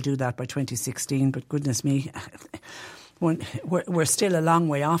that they will do that by 2016, but goodness me, we're still a long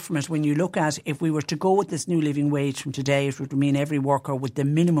way off from it. When you look at, if we were to go with this new living wage from today, it would mean every worker with the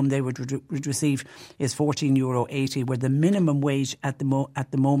minimum they would receive is €14.80, where the minimum wage at the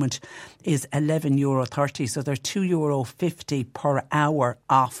moment is €11.30. So they're €2.50 per hour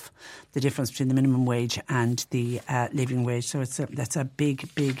off the difference between the minimum wage and the living wage. So that's a big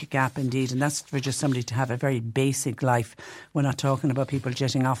gap indeed. And that's for just somebody to have a very basic life. We're not talking about people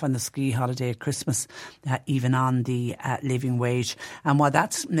jetting off on the ski holiday at Christmas, even on the living wage. And while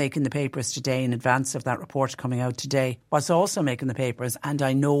that's making the papers today in advance of that report coming out today, what's also making the papers, and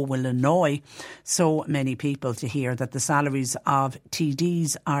I know will annoy so many people to hear, that the salaries of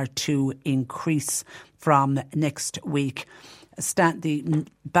TDs are to increase from next week. The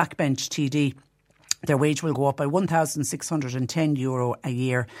backbench TD, their wage will go up by €1,610 a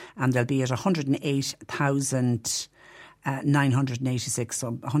year, and they'll be at 108,986,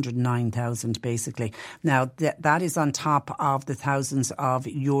 so 109,000 basically. Now that is on top of the thousands of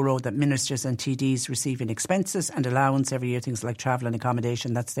euro that ministers and TDs receive in expenses and allowance every year, things like travel and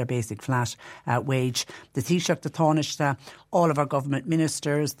accommodation. That's their basic flat wage. The Taoiseach, the Taoiseach, all of our government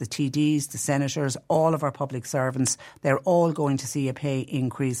ministers, the TDs, the senators, all of our public servants, they're all going to see a pay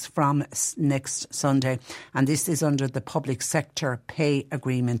increase from next Sunday. And this is under the public sector pay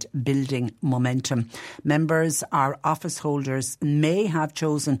agreement Building Momentum. Members are office holders may have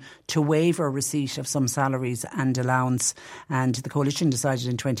chosen to waiver receipt of some salaries and allowance, and the coalition decided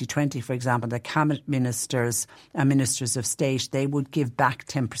in 2020, for example, that cabinet ministers and ministers of state, they would give back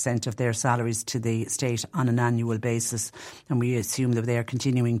 10% of their salaries to the state on an annual basis, and we assume that they are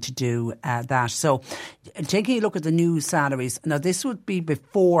continuing to do that. So taking a look at the new salaries, now this would be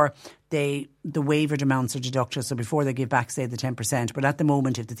before the wavered amounts are deducted, so before they give back, say, the 10%. But at the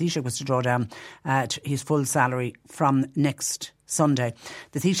moment, if the Taoiseach was to draw down his full salary from next Sunday,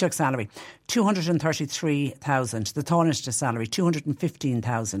 the Taoiseach salary, 233,000, the Taoiseach salary,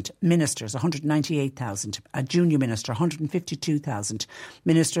 215,000, ministers, 198,000, a junior minister, 152,000,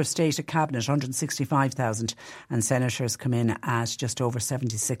 Minister of State at Cabinet, 165,000, and senators come in at just over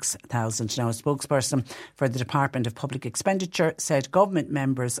 76,000. Now, a spokesperson for the Department of Public Expenditure said government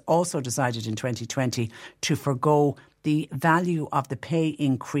members also decided in 2020 to forgo the value of the pay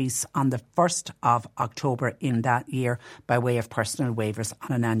increase on the 1st of October in that year by way of personal waivers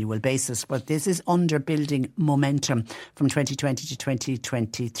on an annual basis. But this is under building momentum from 2020 to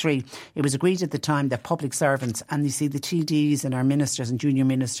 2023. It was agreed at the time that public servants, and you see the TDs and our ministers and junior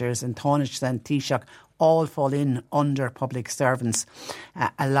ministers and Taoiseach and Taoiseach, all fall in under public servants,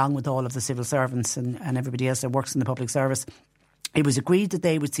 along with all of the civil servants and everybody else that works in the public service. It was agreed that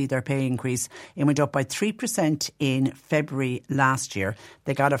they would see their pay increase. It went up by 3% in February last year.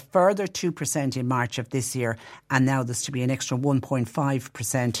 They got a further 2% in March of this year. And now there's to be an extra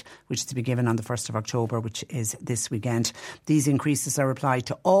 1.5%, which is to be given on the 1st of October, which is this weekend. These increases are applied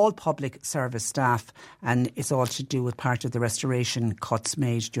to all public service staff, and it's all to do with part of the restoration cuts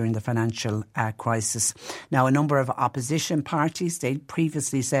made during the financial crisis. Now, a number of opposition parties, they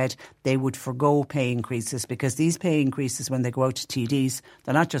previously said they would forgo pay increases because these pay increases, when they go out to TDs,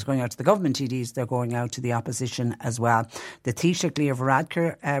 they're not just going out to the government TDs, they're going out to the opposition as well. The Taoiseach Leo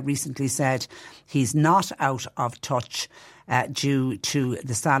Varadkar recently said he's not out of touch due to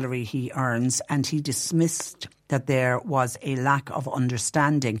the salary he earns, and he dismissed that there was a lack of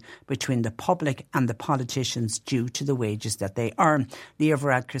understanding between the public and the politicians due to the wages that they earn. Leo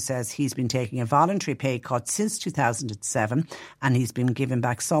Varadkar says he's been taking a voluntary pay cut since 2007 and he's been given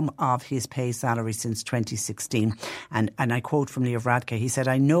back some of his pay salary since 2016. And I quote from Leo Varadkar, he said,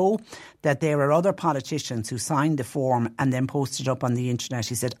 "I know that there are other politicians who signed the form and then posted up on the internet."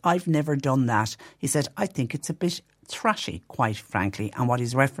 He said, "I've never done that." He said, "I think it's a bit trashy, quite frankly." And what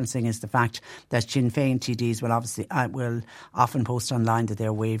he's referencing is the fact that Sinn Féin TDs will often post online that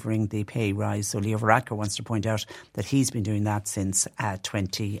they're waivering the pay rise. So Leo Varadkar wants to point out that he's been doing that since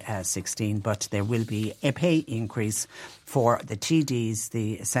 2016. But there will be a pay increase for the TDs,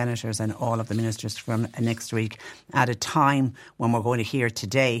 the senators and all of the ministers from next week, at a time when we're going to hear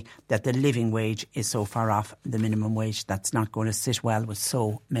today that the living wage is so far off the minimum wage. That's not going to sit well with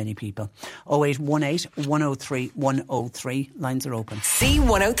so many people. 0818 103 103. Lines are open.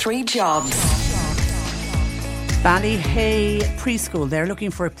 C103 Jobs. Ballyhay Preschool, they're looking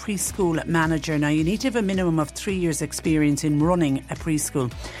for a preschool manager. Now, you need to have a minimum of 3 years experience in running a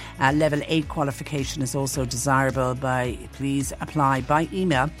preschool. Level 8 qualification is also desirable. Please apply by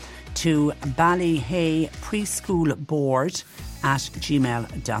email to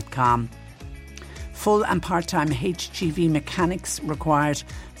ballyhaypreschoolboard@gmail.com. Full and part-time HGV mechanics required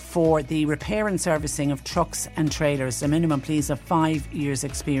for the repair and servicing of trucks and trailers. A minimum, please, of 5 years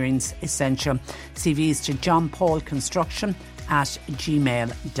experience essential. CVs to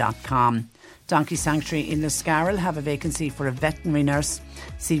johnpaulconstruction@gmail.com. Donkey Sanctuary in Liscarroll have a vacancy for a veterinary nurse.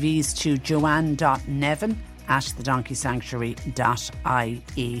 CVs to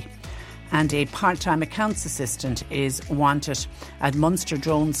joanne.nevin@thedonkeysanctuary.ie. And a part-time accounts assistant is wanted at Munster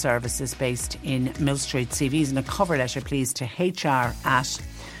Drone Services based in Mill Street. CVs and a cover letter, please, to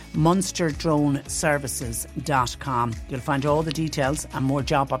hr@munsterdroneservices.com. You'll find all the details and more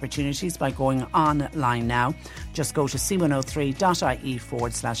job opportunities by going online now. Just go to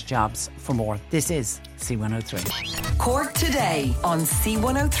c103.ie/jobs for more. This is C103. Cork Today on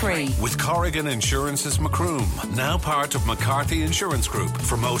C103. With Corrigan Insurance's Macroom, now part of McCarthy Insurance Group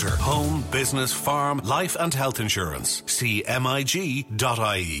for motor, home, business, farm, life and health insurance. cmig.ie.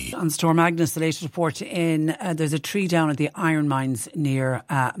 On Storm Agnes, the latest report in, there's a tree down at the iron mines near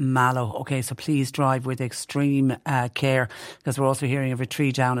Mallow. OK, so please drive with extreme care, because we're also hearing of a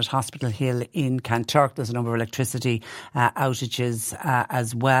tree down at Hospital Hill in Kanturk. There's a number of electricity outages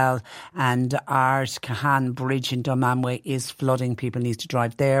as well. And Art Cahan Bridge in Dunmanway is flooding. People need to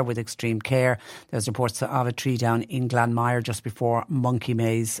drive there with extreme care. There's reports of a tree down in Glanmire just before Monkey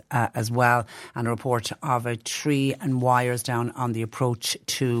Maze as well, and a report of a tree and wires down on the approach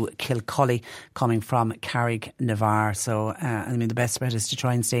to Kilcully coming from Carrick-Navarre. So the best bet is to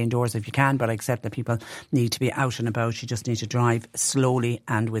try and stay indoors if you can, but I accept that people need to be out and about. You just need to drive slowly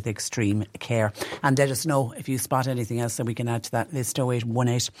and with extreme care. And let us know if you spot anything else that we can add to that list.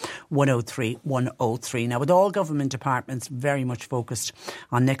 0818 103 103. Now, with all government departments very much focused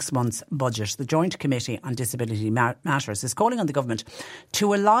on next month's budget, the Joint Committee on Disability Matters is calling on the government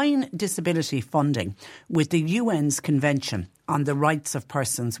to align disability funding with the UN's Convention on the Rights of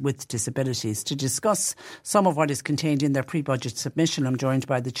Persons with Disabilities. To discuss some of what is contained in their pre-budget submission, I'm joined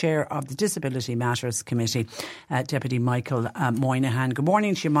by the Chair of the Disability Matters Committee, Deputy Michael Moynihan. Good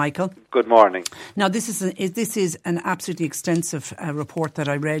morning to you, Michael. Good morning. Now, this is an absolutely extensive report that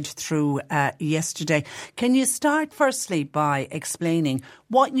I read through yesterday. Can you start firstly by explaining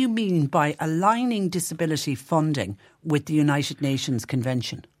what you mean by aligning disability funding with the United Nations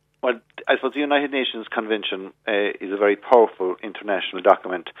Convention? Well, I suppose the United Nations Convention is a very powerful international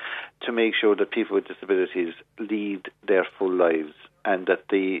document to make sure that people with disabilities lead their full lives and that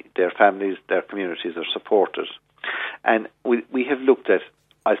their families, their communities are supported. And we have looked at,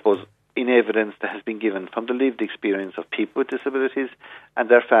 I suppose, in evidence that has been given from the lived experience of people with disabilities and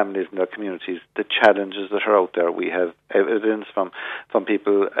their families and their communities, the challenges that are out there. We have evidence from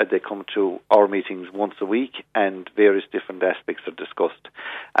people, they come to our meetings once a week and various different aspects are discussed.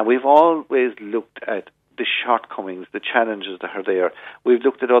 And we've always looked at the shortcomings, the challenges that are there. We've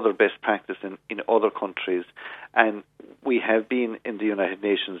looked at other best practice in other countries, and we have been in the United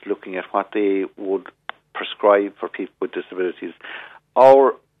Nations looking at what they would prescribe for people with disabilities.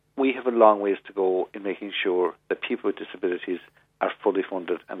 We have a long ways to go in making sure that people with disabilities are fully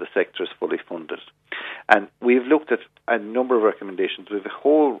funded and the sector is fully funded. And we've looked at a number of recommendations. We have a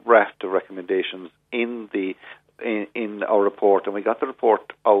whole raft of recommendations in our report, and we got the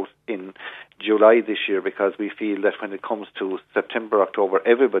report out in July this year because we feel that when it comes to September, October,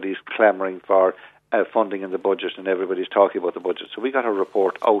 everybody's clamouring for funding in the budget and everybody's talking about the budget. So we got a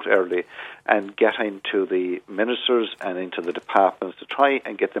report out early and get into the ministers and into the departments to try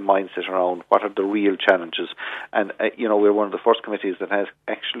and get the mindset around what are the real challenges. And, we're one of the first committees that has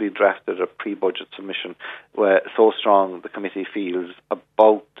actually drafted a pre-budget submission where so strong the committee feels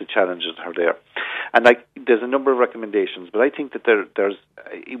about the challenges that are there. And there's a number of recommendations, but I think that there's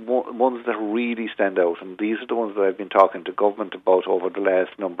ones that really stand out, and these are the ones that I've been talking to government about over the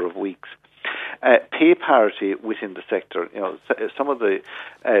last number of weeks. Pay parity within the sector. Some of the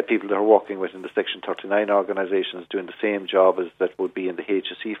people that are working within the Section 39 organisations doing the same job as that would be in the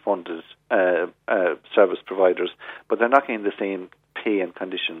HSE funded service providers, but they're not getting the same pay and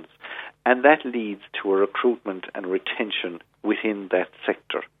conditions. And that leads to a recruitment and retention within that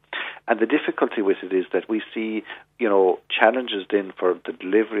sector. And the difficulty with it is that we see, challenges then for the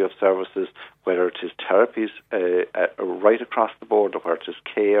delivery of services, whether it is therapies right across the board or whether it is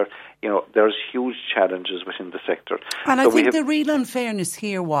care. There's huge challenges within the sector. And I think the real unfairness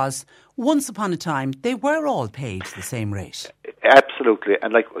here was, once upon a time, they were all paid the same rate. Absolutely.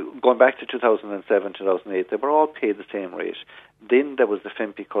 And going back to 2007, 2008, they were all paid the same rate. Then there was the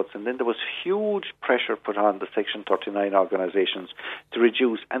FEMPI cuts, and then there was huge pressure put on the Section 39 organisations to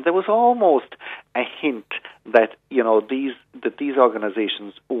reduce. And there was almost a hint that these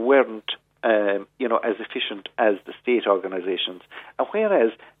organisations weren't as efficient as the state organisations, and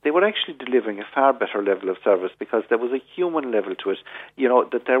whereas they were actually delivering a far better level of service because there was a human level to it.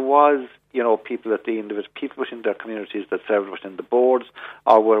 That there was people at the end of it, people within their communities that served within the boards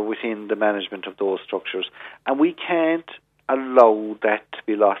or were within the management of those structures, and we can't allow that to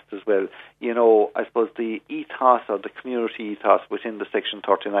be lost as well. I suppose the ethos or the community ethos within the Section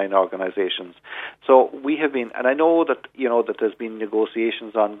 39 organisations. So we have been, and I know that, that there's been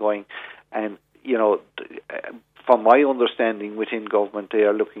negotiations ongoing, and, from my understanding within government, they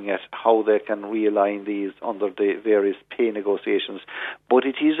are looking at how they can realign these under the various pay negotiations. But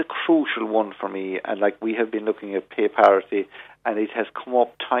it is a crucial one for me, and we have been looking at pay parity, and it has come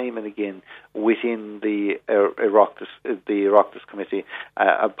up time and again within the Oireachtas committee.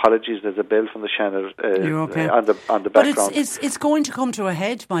 Apologies, there's a bell from the channel okay. on the background. But it's going to come to a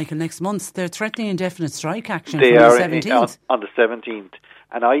head, Michael, next month. They're threatening indefinite strike action they from are the 17th. On the 17th.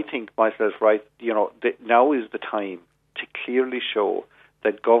 And I think myself, now is the time to clearly show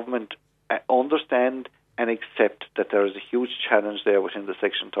that government understand and accept that there is a huge challenge there within the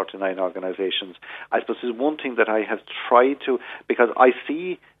Section 39 organisations. I suppose is one thing that I have tried to, because I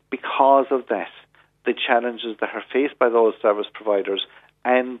see, because of that, the challenges that are faced by those service providers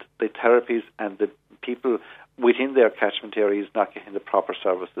and the therapies and the people within their catchment areas not getting the proper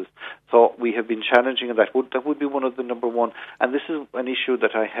services. So we have been challenging, and that would be one of the number one. And this is an issue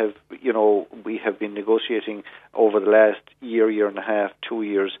that I have, we have been negotiating over the last year and a half, 2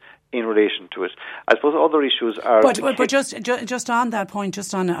 years in relation to it. I suppose other issues are... But just on that point,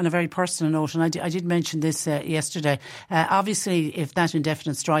 just on a very personal note, and I did mention this yesterday, obviously if that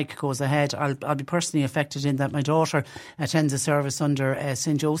indefinite strike goes ahead, I'll be personally affected in that my daughter attends a service under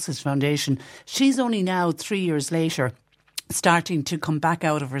St. Joseph's Foundation. She's only now 3 years later starting to come back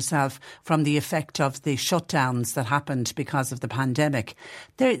out of herself from the effect of the shutdowns that happened because of the pandemic.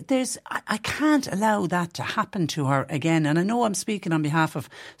 I can't allow that to happen to her again. And I know I'm speaking on behalf of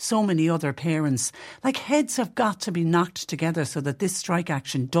so many other parents. Heads have got to be knocked together so that this strike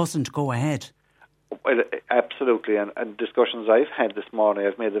action doesn't go ahead. Well, absolutely. And discussions I've had this morning,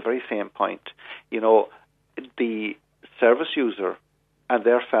 I've made the very same point. The service user and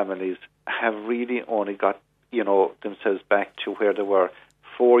their families have really only got themselves back to where they were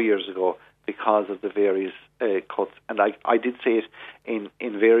 4 years ago. because of the various cuts. And I did say it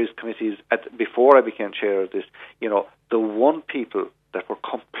in various committees before I became chair of this. The one people that were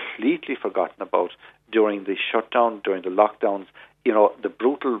completely forgotten about during the shutdown, during the lockdowns, the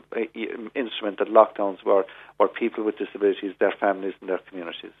brutal instrument that lockdowns were people with disabilities, their families and their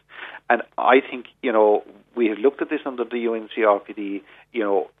communities. And I think, we have looked at this under the UNCRPD,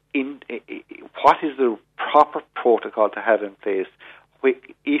 what is the proper protocol to have in place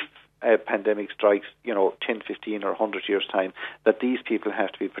if a pandemic strikes, 10, 15 or 100 years' time, that these people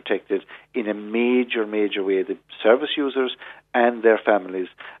have to be protected in a major, major way, the service users and their families.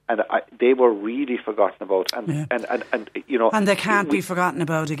 And they were really forgotten about. And they can't be forgotten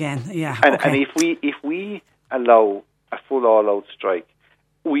about again. Yeah. And if we allow a full all-out strike,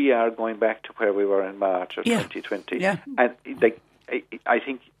 we are going back to where we were in March of 2020. Yeah. And I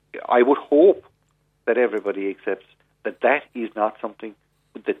think, I would hope that everybody accepts that is not something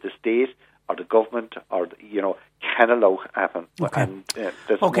that the state or the government or can allow happen. Okay.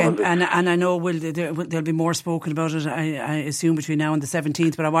 And and I know there'll be more spoken about it, I assume, between now and the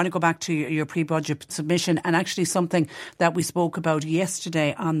 17th, but I want to go back to your pre-budget submission, and actually something that we spoke about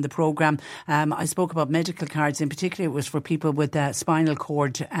yesterday on the programme. I spoke about medical cards. In particular, it was for people with spinal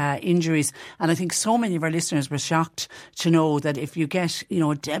cord injuries, and I think so many of our listeners were shocked to know that if you get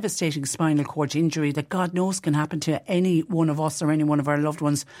a devastating spinal cord injury that God knows can happen to any one of us or any one of our loved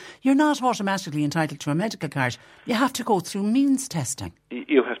ones, you're not automatically entitled to a medical card. You have to go through means testing.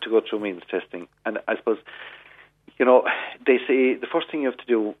 You have to go through means testing. And I suppose, they say the first thing you have to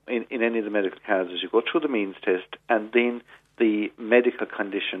do in any of the medical cards is you go through the means test, and then the medical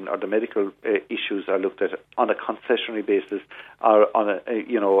condition or the medical issues are looked at on a concessionary basis or on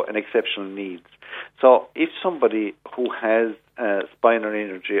an exceptional needs. So if somebody who has spinal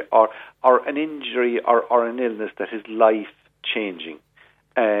injury or an injury or an illness that is life-changing,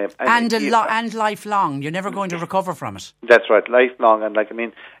 and lifelong. You're never going to recover from it. That's right, lifelong. And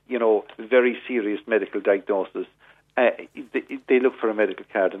very serious medical diagnosis. They look for a medical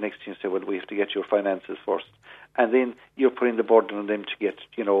card. The next thing you say, well, we have to get your finances first. And then you're putting the burden on them to get,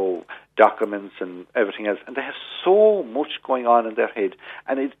 documents and everything else. And they have so much going on in their head.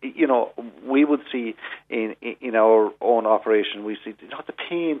 And, we would see in our own operation, we see the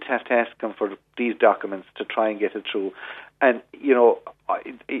pain to have to ask them for these documents to try and get it through. And,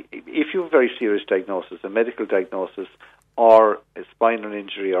 if you have a very serious diagnosis, a medical diagnosis, or a spinal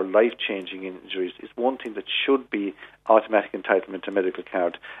injury or life-changing injuries is one thing that should be automatic entitlement to a medical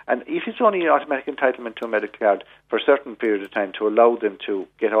card. And if it's only automatic entitlement to a medical card for a certain period of time to allow them to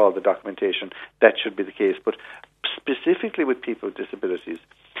get all the documentation, that should be the case. But specifically with people with disabilities,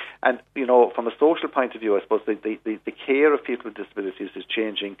 and, from a social point of view, I suppose the care of people with disabilities is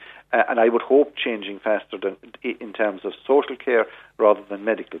changing, and I would hope changing faster than in terms of social care rather than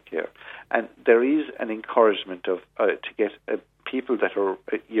medical care. And there is an encouragement to get people that are,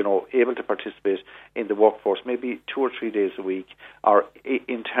 able to participate in the workforce, maybe 2 or 3 days a week, or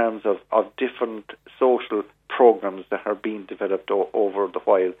in terms of different social programs that are being developed over the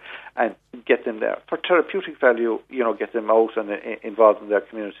while, and get them there. For therapeutic value, get them out and involved in their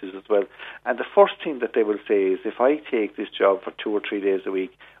communities as well. And the first thing that they will say is, if I take this job for 2 or 3 days a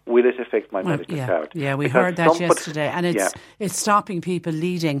week, will it affect my medical card? Yeah, we heard that yesterday. And it's stopping people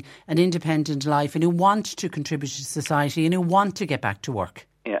leading an independent life and who want to contribute to society and who want to get back to work.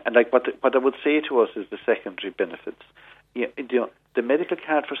 Yeah, and what I would say to us is the secondary benefits. The medical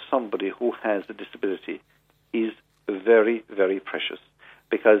card for somebody who has a disability is very, very precious,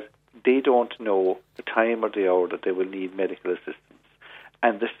 because they don't know the time or the hour that they will need medical assistance.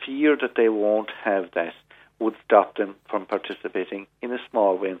 And the fear that they won't have that would stop them from participating in a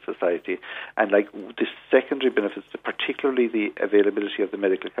small way in society. And the secondary benefits, particularly the availability of the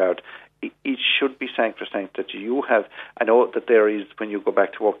medical card, it should be sacrosanct that you have. I know that there is, when you go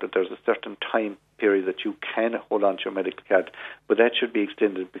back to work, that there's a certain time period that you can hold on to your medical card, but that should be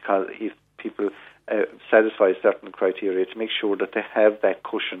extended, because if people satisfy certain criteria, to make sure that they have that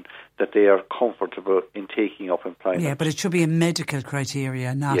cushion, that they are comfortable in taking up employment. Yeah, but it should be a medical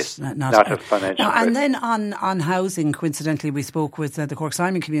criteria, not a financial. And then on housing, coincidentally, we spoke with the Cork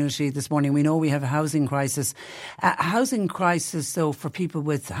Simon community this morning. We know we have a housing crisis. Housing crisis, though, for people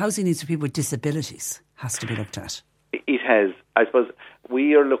with housing needs for people with disabilities has to be looked at. It has. I suppose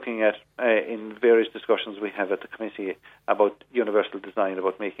we are looking at, in various discussions we have at the committee, about universal design,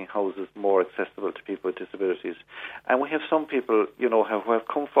 about making houses more accessible to people with disabilities. And we have some people, who have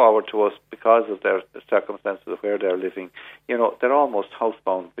come forward to us because of their circumstances of where they're living. They're almost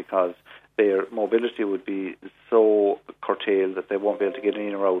housebound because their mobility would be so curtailed that they won't be able to get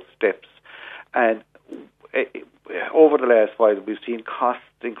in or out steps. And over the last while, we've seen costs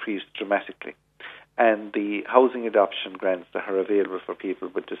increase dramatically. And the housing adoption grants that are available for people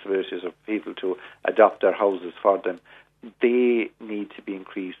with disabilities or people to adopt their houses for them, they need to be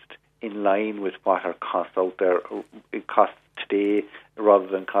increased in line with what our costs out there, it costs today rather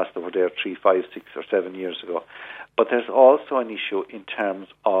than costs that were there 3, 5, 6 or 7 years ago. But there's also an issue in terms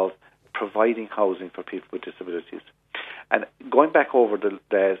of providing housing for people with disabilities. And going back over the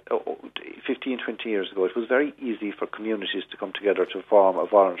 15, 20 years ago, it was very easy for communities to come together to form a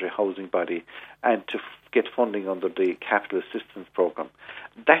voluntary housing body and to get funding under the capital assistance program.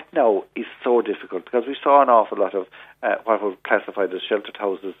 That now is so difficult because we saw an awful lot of what were classified as sheltered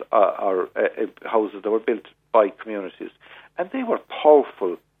houses or houses that were built by communities. And they were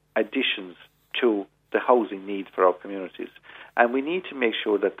powerful additions to the housing need for our communities. And we need to make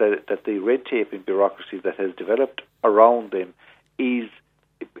sure that the red tape and bureaucracy that has developed around them is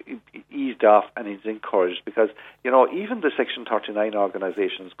eased off and is encouraged, because even the Section 39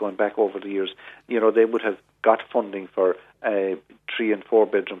 organisations going back over the years, they would have got funding for 3 and 4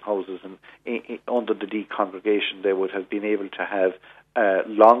 bedroom houses, and under the decongregation they would have been able to have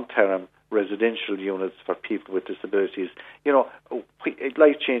long-term residential units for people with disabilities.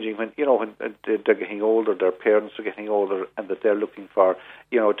 Life-changing when they're getting older, their parents are getting older, and that they're looking for,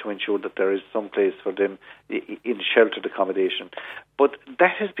 to ensure that there is some place for them in sheltered accommodation. But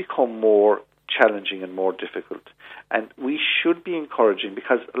that has become more challenging and more difficult. And we should be encouraging,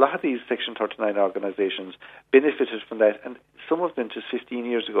 because a lot of these Section 39 organisations benefited from that, and some of them just 15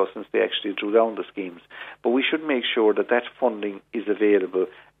 years ago since they actually drew down the schemes. But we should make sure that that funding is available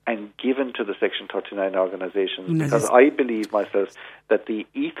and given to the Section 39 organisations, because I believe myself that the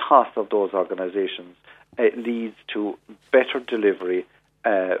ethos of those organisations leads to better delivery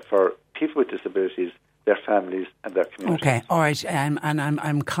for people with disabilities, their families and their communities. Okay, all right, and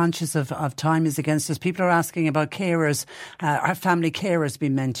I'm conscious of time is against us. People are asking about carers. Are family carers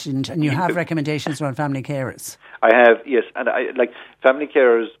been mentioned? And you have recommendations around family carers? I have, yes, and family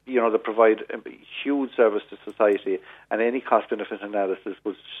carers, they provide a huge service to society, and any cost-benefit analysis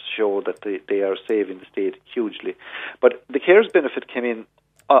will show that they are saving the state hugely. But the carers benefit came in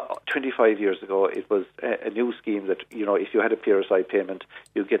 25 years ago. It was a new scheme that, if you had a PRSI payment,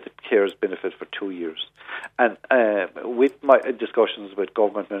 you get the carers benefit for 2 years. And with my discussions with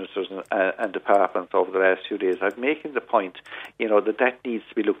government ministers and departments over the last few days, I'm making the point, that needs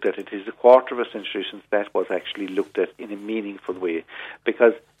to be looked at. It is a quarter of a century since that was actually looked at in a meaningful way,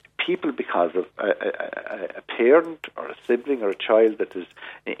 because people, because of a parent or a sibling or a child that is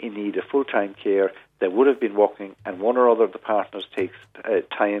in need of full-time care, they would have been working, and one or other of the partners takes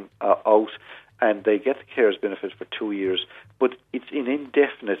time out, and they get the carers benefit for 2 years. But it's an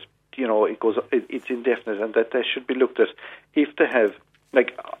indefinite, it's indefinite, and that they should be looked at. If they have,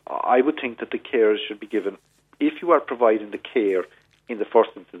 I would think that the carers should be given, if you are providing the care in the first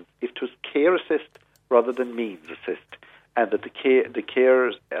instance, if it was care assist rather than means assist, and that the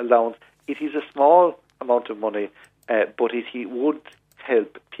carers allowance, it is a small amount of money, but it would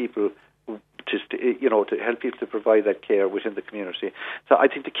help people to help people to provide that care within the community. So I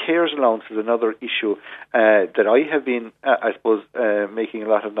think the carers allowance is another issue that I have been, making a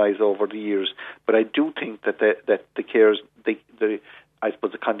lot of noise over the years. But I do think that the carers, I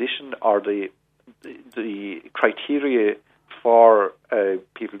suppose the condition or the criteria for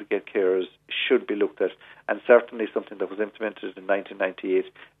people to get carers should be looked at, and certainly something that was implemented in 1998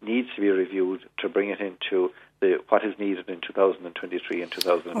 needs to be reviewed to bring it into what is needed in 2023 and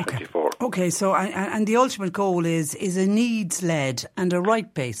 2024. Okay, so and the ultimate goal is a needs-led and a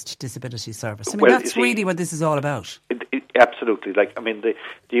right-based disability service. That's really what this is all about. Absolutely. The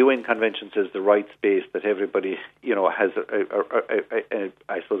UN Convention says the rights base, that everybody, has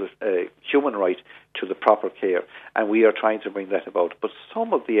a human right to the proper care, and we are trying to bring that about. But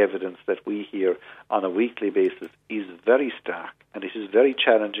some of the evidence that we hear on a weekly basis is very stark, and it is very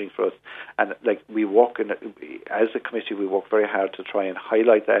challenging for us. And we work as a committee, we work very hard to try and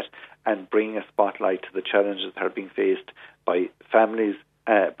highlight that and bring a spotlight to the challenges that are being faced by families,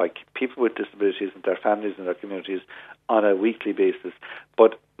 by people with disabilities and their families and their communities on a weekly basis.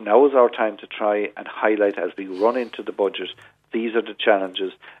 But now is our time to try and highlight, as we run into the budget, these are the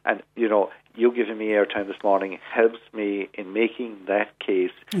challenges. And, you giving me airtime this morning helps me in making that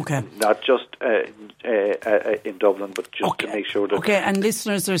case, not just in Dublin, but just to make sure that... Okay, and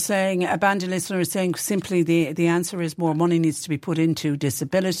listeners are saying, abandoned listeners are saying simply the answer is more money needs to be put into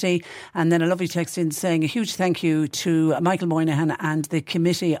disability. And then a lovely text in saying a huge thank you to Michael Moynihan and the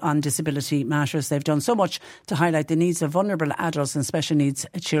Committee on Disability Matters. They've done so much to highlight the needs of vulnerable adults and special needs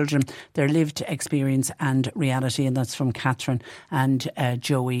children, their lived experience and reality. And that's from Catherine and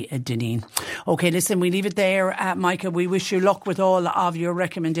Joey Dineen. Okay, listen, we leave it there. Micah, we wish you luck with all of your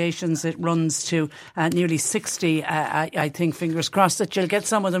recommendations. It runs to nearly 60. I think, fingers crossed, that you'll get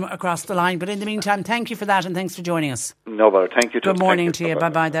some of them across the line. But in the meantime, thank you for that and thanks for joining us. No bother. Thank you. Good morning to you.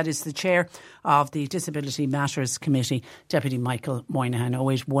 Bye-bye. That is the Chair of the Disability Matters Committee, Deputy Michael Moynihan.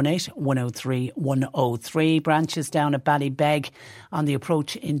 0818 103 103. Branches down at Ballybeg on the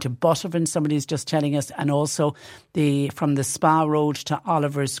approach into Buttervan, somebody's just telling us, and also from the Spa Road to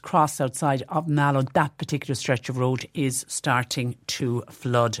Oliver's Cross outside of Mallow, that particular stretch of road is starting to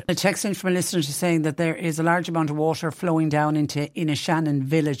flood. A text in from a listener to saying that there is a large amount of water flowing down into Inishannon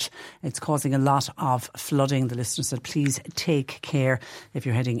village. It's causing a lot of flooding. The listener said, please take care if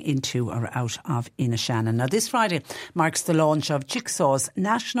you're heading into or out of Inishannon. Now, this Friday marks the launch of Jigsaw's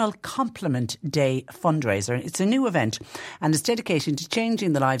National Compliment Day fundraiser. It's a new event and is dedicated to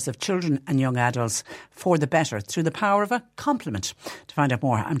changing the lives of children and young adults for the better through the power of a compliment. To find out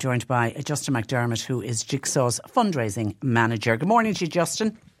more, I'm joined by Justin McDermott, who is Jigsaw's fundraising manager. Good morning to you,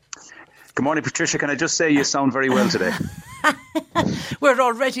 Justin. Good morning, Patricia. Can I just say you sound very well today? We're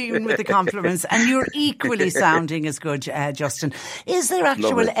already in with the compliments and you're equally sounding as good, Justin. Is there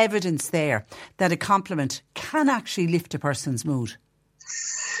actual evidence there that a compliment can actually lift a person's mood?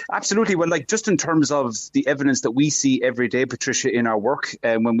 Absolutely. Well, just in terms of the evidence that we see every day, Patricia, in our work,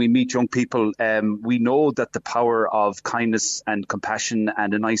 when we meet young people, we know that the power of kindness and compassion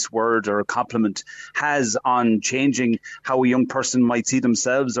and a nice word or a compliment has on changing how a young person might see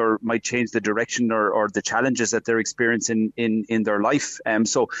themselves or might change the direction or the challenges that they're experiencing in their life.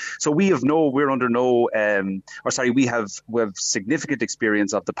 So we have significant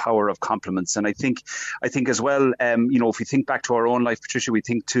experience of the power of compliments. And I think as well, if we think back to our own life, Patricia, we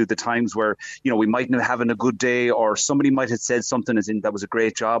think to the times where, we might not having a good day, or somebody might have said something as in, that was a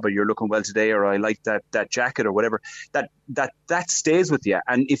great job, or you're looking well today, or I like that jacket, or whatever, that stays with you.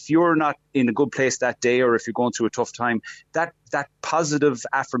 And if you're not in a good place that day, or if you're going through a tough time, that positive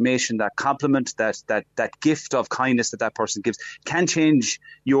affirmation, that compliment, that gift of kindness that person gives can change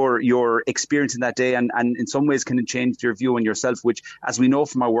your experience in that day, and in some ways can change your view on yourself, which, as we know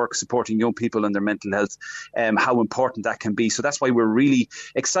from our work supporting young people and their mental health, how important that can be. So that's why we're really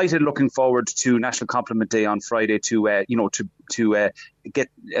excited, looking forward to National Compliment Day on Friday to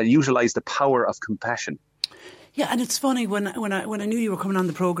utilise the power of compassion. Yeah, and it's funny, when I knew you were coming on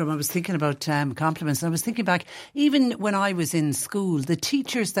the programme, I was thinking about compliments, and I was thinking back, even when I was in school, the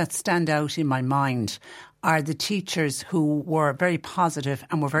teachers that stand out in my mind are the teachers who were very positive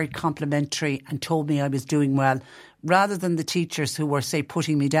and were very complimentary and told me I was doing well, rather than the teachers who were, say,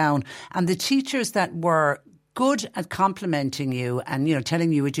 putting me down. And the teachers that were good at complimenting you and,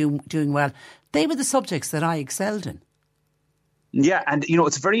 telling you you were doing well, they were the subjects that I excelled in. Yeah, and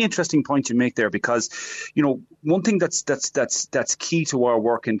it's a very interesting point you make there, because one thing that's key to our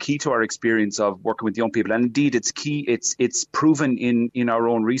work and key to our experience of working with young people, and indeed it's key, it's proven in our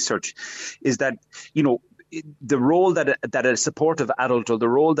own research, is that the role that a supportive adult, or the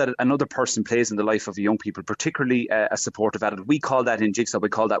role that another person plays in the life of young people, particularly a supportive adult, we call that in Jigsaw, we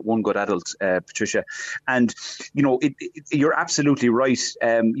call that one good adult, Patricia. And you're absolutely right.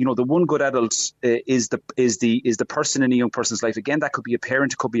 The one good adult is the person in a young person's life. Again, that could be a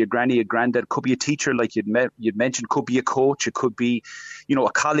parent, it could be a granny, a granddad, could be a teacher, like you'd mentioned, could be a coach, it could be a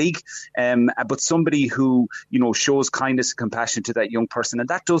colleague, but somebody who shows kindness and compassion to that young person, and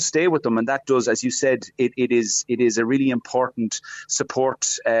that does stay with them, and that does, as you said, it is a really important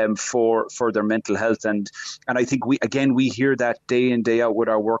support for their mental health, and I think we hear that day in, day out with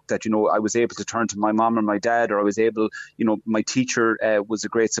our work, that I was able to turn to my mom or my dad, or I was able, my teacher was a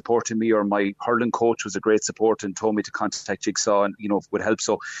great support to me, or my hurling coach was a great support and told me to contact Jigsaw and would help.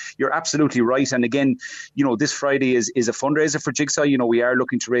 So you're absolutely right. And again, this Friday is a fundraiser for Jigsaw. We are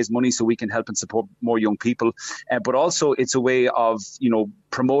looking to raise money so we can help and support more young people, but also it's a way of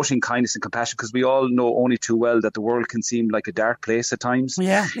promoting kindness and compassion, because we all know only too well that the world can seem like a dark place at times.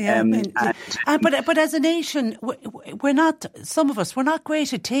 But as a nation, we're not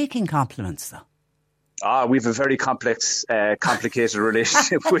great at taking compliments, though. We have a very complex, complicated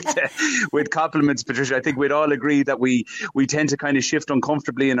relationship with compliments, Patricia. I think we'd all agree that we tend to kind of shift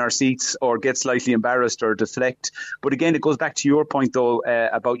uncomfortably in our seats or get slightly embarrassed or deflect. But again, it goes back to your point, though,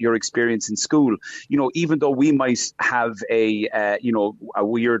 about your experience in school. Even though we might have a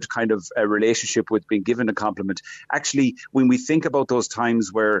weird kind of a relationship with being given a compliment, actually, when we think about those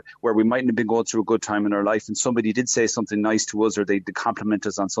times where we mightn't have been going through a good time in our life and somebody did say something nice to us, or they compliment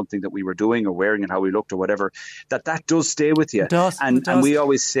us on something that we were doing or wearing and how we looked or whatever, that does stay with you. It does. And we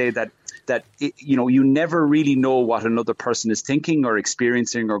always say that you never really know what another person is thinking or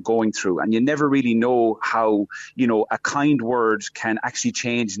experiencing or going through, and you never really know how a kind word can actually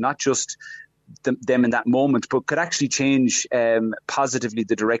change not just them in that moment, but could actually change positively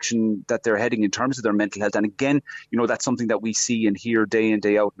the direction that they're heading in terms of their mental health. And again, that's something that we see and hear day in,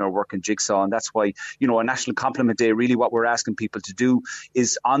 day out in our work in Jigsaw. And that's why, on National Compliment Day, really what we're asking people to do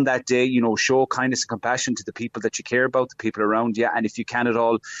is on that day, show kindness and compassion to the people that you care about, the people around you. And if you can at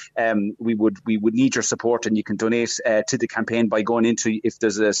all, we would need your support, and you can donate to the campaign by going into, if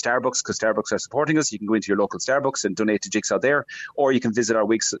there's a Starbucks, because Starbucks are supporting us, you can go into your local Starbucks and donate to Jigsaw there, or you can visit our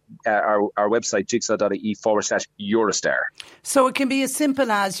website, jigsaw.ie/Eurostar. So it can be as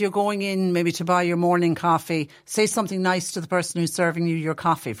simple as you're going in maybe to buy your morning coffee, say something nice to the person who's serving you your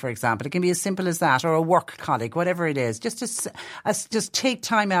coffee, for example. It can be as simple as that, or a work colleague, whatever it is. Just take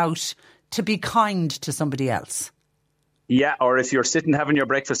time out to be kind to somebody else. Yeah, or if you're sitting having your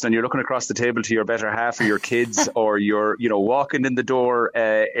breakfast and you're looking across the table to your better half or your kids, or you're, walking in the door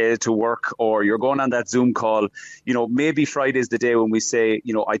to work, or you're going on that Zoom call, maybe Friday's the day when we say,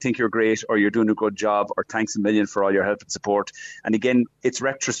 I think you're great, or you're doing a good job, or thanks a million for all your help and support. And again, it's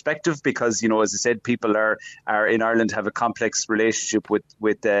retrospective because, as I said, people are in Ireland have a complex relationship with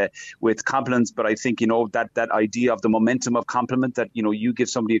compliments. But I think, that idea of the momentum of compliment, that, you give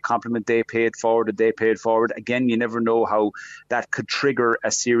somebody a compliment, they pay it forward, and they pay it forward. Again, you never know how that could trigger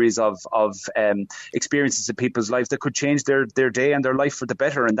a series of experiences in people's lives that could change their day and their life for the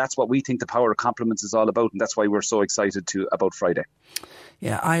better. And that's what we think the power of compliments is all about. And that's why we're so excited about Friday.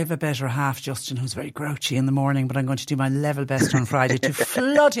 Yeah, I have a better half, Justin, who's very grouchy in the morning, but I'm going to do my level best on Friday to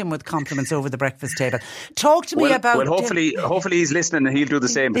flood him with compliments over the breakfast table. Talk to me about... Well, hopefully he's listening and he'll do the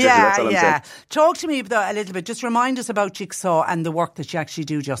same. That's all I'm saying. Talk to me a little bit. Just remind us about Jigsaw and the work that you actually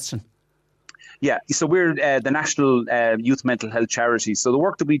do, Justin. Yeah, so we're the National Youth Mental Health Charity. So the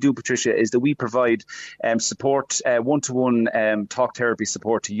work that we do, Patricia, is that we provide support, one-to-one talk therapy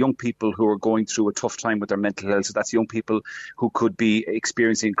support to young people who are going through a tough time with their mental health. So that's young people who could be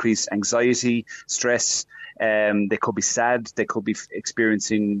experiencing increased anxiety, stress. They could be sad. They could be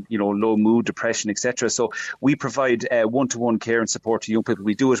experiencing, low mood, depression, etc. So we provide one-to-one care and support to young people.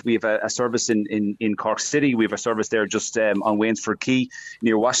 We do it. We have a service in Cork City. We have a service there just on Wainsford Quay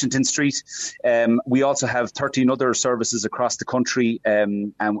near Washington Street. We also have 13 other services across the country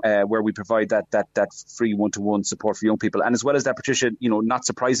and where we provide that free one-to-one support for young people. And as well as that, Patricia, not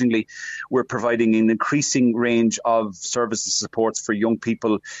surprisingly, we're providing an increasing range of services and supports for young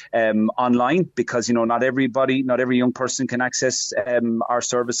people online, because, not every young person can access our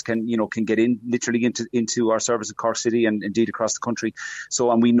service, can get in literally into our service in Cork City and indeed across the country.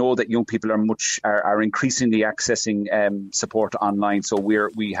 So, and we know that young people are increasingly accessing support online. So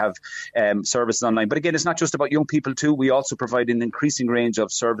we have services online. But again, it's not just about young people too. We also provide an increasing range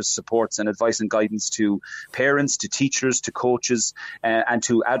of service supports and advice and guidance to parents, to teachers, to coaches, and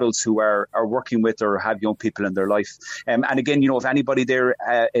to adults who are working with or have young people in their life. And again, if anybody there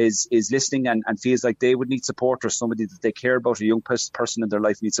is listening and feels like they would need support, or somebody that they care about, a young person in their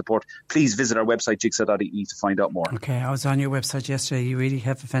life needs support, please visit our website, jigsaw.ie, to find out more. Okay, I was on your website yesterday. You really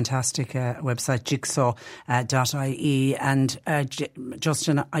have a fantastic website, jigsaw.ie. And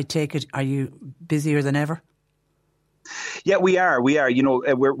Justin, I take it, are you busier than ever? Yeah, we are.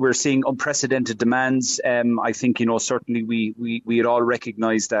 We're seeing unprecedented demands. I think, certainly we had all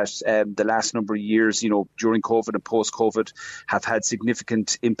recognised that the last number of years, during COVID and post-COVID, have had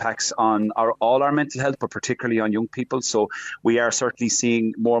significant impacts on all our mental health, but particularly on young people. So we are certainly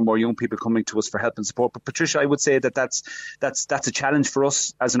seeing more and more young people coming to us for help and support. But Patricia, I would say that's a challenge for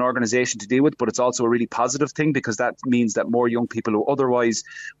us as an organisation to deal with, but it's also a really positive thing, because that means that more young people who otherwise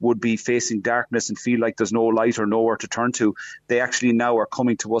would be facing darkness and feel like there's no light or nowhere to turn turn to, they actually now are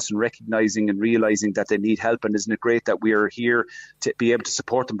coming to us and recognising and realising that they need help. And isn't it great that we are here to be able to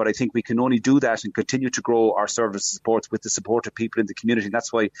support them? But I think we can only do that and continue to grow our service supports with the support of people in the community. And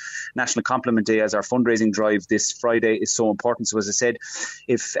that's why National Compliment Day as our fundraising drive this Friday is so important. So as I said,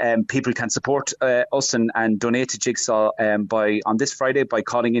 if people can support us and donate to Jigsaw on this Friday by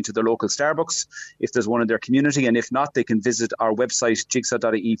calling into their local Starbucks, if there's one in their community, and if not, they can visit our website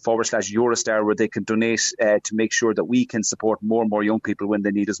jigsaw.ie/Eurostar, where they can donate to make sure that we can support more and more young people when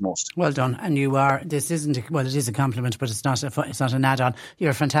they need us most. Well done. And you are, this isn't, it is a compliment, but it's not an add-on.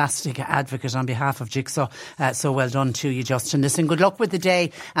 You're a fantastic advocate on behalf of Jigsaw. So well done to you, Justin. Listen, good luck with the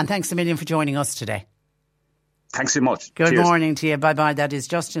day, and thanks a million for joining us today. Thanks so much. Good Cheers. morning to you. Bye-bye. That is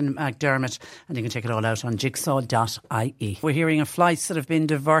Justin McDermott, and you can check it all out on jigsaw.ie. We're hearing of flights that have been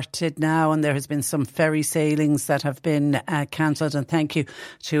diverted now, and there has been some ferry sailings that have been cancelled. And thank you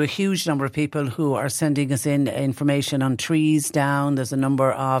to a huge number of people who are sending us in information on trees down. There's a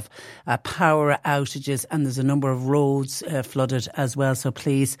number of power outages, and there's a number of roads flooded as well. So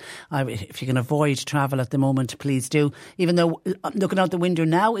please, if you can avoid travel at the moment, please do. Even though looking out the window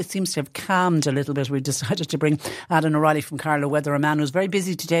now, it seems to have calmed a little bit. We decided to bring Alan O'Reilly from Carlow Weather, a man who's very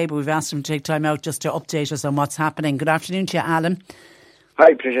busy today, but we've asked him to take time out just to update us on what's happening. Good afternoon to you, Alan.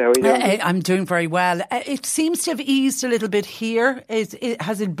 Hi, Patricia. How are you doing? I'm doing very well. It seems to have eased a little bit here.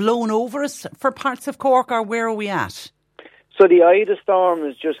 Has it blown over us for parts of Cork, or where are we at? So the eye of the storm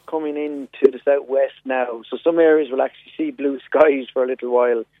is just coming into the southwest now. So some areas will actually see blue skies for a little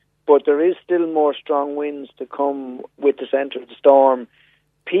while. But there is still more strong winds to come with the centre of the storm.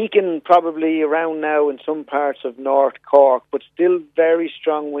 Peaking probably around now in some parts of North Cork, but still very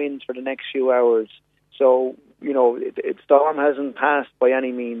strong winds for the next few hours. So, the storm hasn't passed by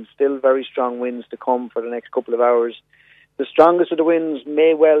any means. Still very strong winds to come for the next couple of hours. The strongest of the winds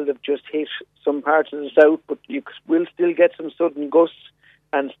may well have just hit some parts of the south, but you will still get some sudden gusts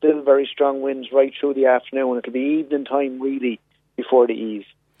and still very strong winds right through the afternoon. It'll be evening time really before the ease.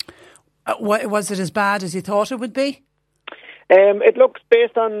 Was it as bad as you thought it would be? It looks,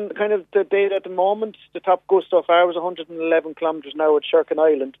 based on kind of the data at the moment, the top gust so far was 111 kilometres now at Sherkin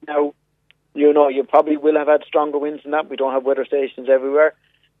Island. Now, you probably will have had stronger winds than that. We don't have weather stations everywhere.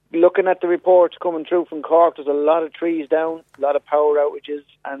 Looking at the reports coming through from Cork, there's a lot of trees down, a lot of power outages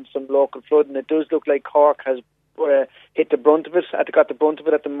and some local flooding. It does look like Cork has hit the brunt of it, got the brunt of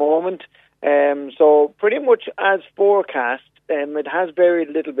it at the moment. So pretty much as forecast, it has varied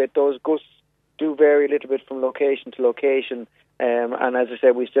a little bit. Those gusts do vary a little bit from location to location. And as I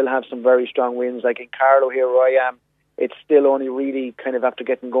said, we still have some very strong winds. Like in Carlow here where I am, it's still only really kind of after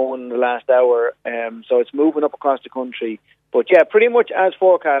getting going in the last hour. So it's moving up across the country. But yeah, pretty much as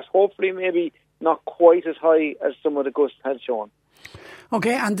forecast. Hopefully maybe not quite as high as some of the gusts has shown.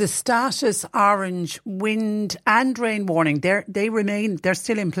 Okay, and the status orange wind and rain warning, they're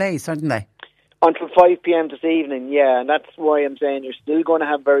still in place, aren't they? Until 5 p.m. this evening, yeah. And that's why I'm saying you're still going to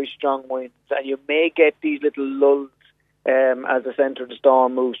have very strong winds. And you may get these little lulls as the centre of the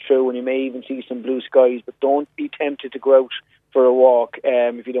storm moves through, and you may even see some blue skies. But don't be tempted to go out for a walk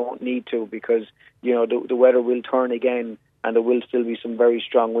if you don't need to, because the weather will turn again, and there will still be some very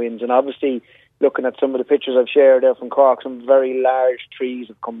strong winds. And obviously, looking at some of the pictures I've shared there from Cork, some very large trees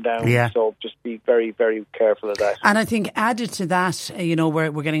have come down. Yeah. So just be very, very careful of that. And I think added to that,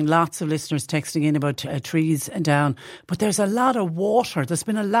 we're getting lots of listeners texting in about trees down, but there's a lot of water. There's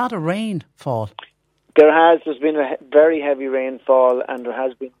been a lot of rainfall. There's been a very heavy rainfall, and there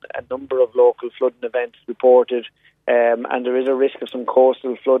has been a number of local flooding events reported. And there is a risk of some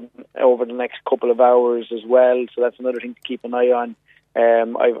coastal flooding over the next couple of hours as well. So that's another thing to keep an eye on.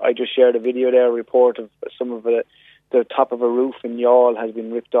 I just shared a video there, a report of some of the top of a roof in Youghal has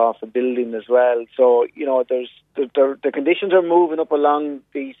been ripped off a building as well. So, the conditions are moving up along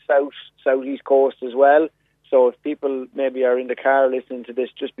the southeast coast as well. So if people maybe are in the car listening to this,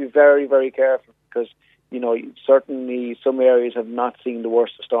 just be very, very careful, because, certainly some areas have not seen the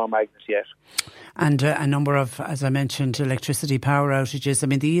worst of Storm Agnes yet. And a number of, as I mentioned, electricity power outages. I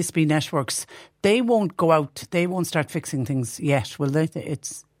mean, the ESB networks, they won't go out, they won't start fixing things yet, will they?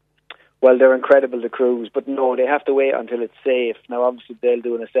 Well, they're incredible, the crews, but no, they have to wait until it's safe. Now, obviously, they'll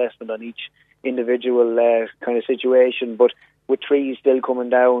do an assessment on each individual kind of situation, but with trees still coming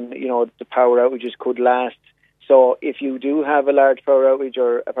down, the power outages could last. So if you do have a large power outage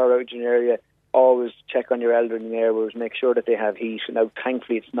or a power outage in an area, always check on your elderly neighbours, make sure that they have heat. Now,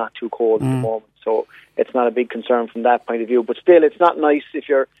 thankfully, it's not too cold at the moment, so it's not a big concern from that point of view. But still, it's not nice if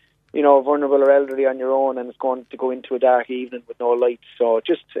you're, vulnerable or elderly on your own and it's going to go into a dark evening with no lights. So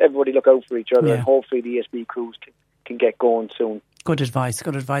just everybody look out for each other, and hopefully the ESB crews can get going soon. Good advice,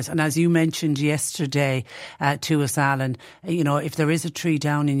 good advice. And as you mentioned yesterday to us, Alan, you know, if there is a tree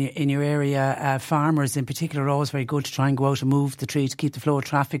down in your area, farmers in particular are always very good to try and go out and move the tree to keep the flow of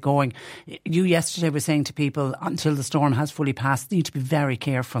traffic going. You yesterday were saying to people, until the storm has fully passed, they need to be very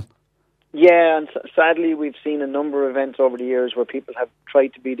careful. Yeah, and sadly we've seen a number of events over the years where people have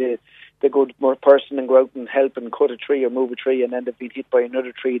tried to be the good person and go out and help and cut a tree or move a tree, and then they've been hit by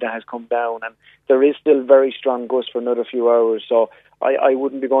another tree that has come down. And there is still very strong gusts for another few hours, so I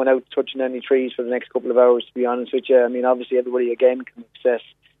wouldn't be going out touching any trees for the next couple of hours, to be honest with you. I mean, obviously everybody again can assess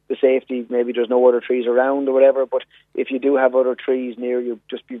the safety. Maybe there's no other trees around or whatever, but if you do have other trees near you,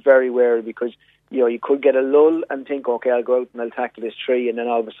 just be very wary, because you could get a lull and think, okay, I'll go out and I'll tackle this tree, and then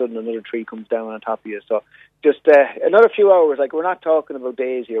all of a sudden another tree comes down on top of you. So just another few hours. Like, we're not talking about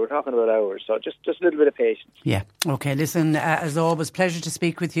days here, we're talking about hours. So just a little bit of patience. Yeah. Okay. Listen, as always, pleasure to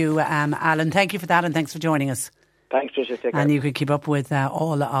speak with you, Alan. Thank you for that, and thanks for joining us. Thanks, Tricia. Take care. And you can keep up with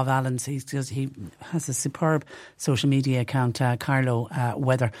all of Alan's. He has a superb social media account, Carlo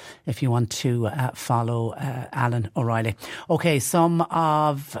Weather, if you want to follow Alan O'Reilly. Okay, some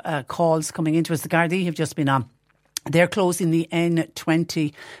of calls coming into us. The Gardaí have just been on. They're closing the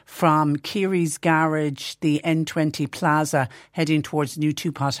N20 from Keary's Garage, the N20 Plaza, heading towards New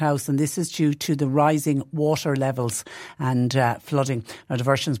Two-Pot House, and this is due to the rising water levels and flooding. Now,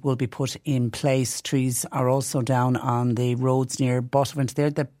 diversions will be put in place. Trees are also down on the roads near Buttevant.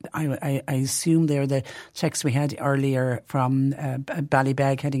 I assume they're the checks we had earlier from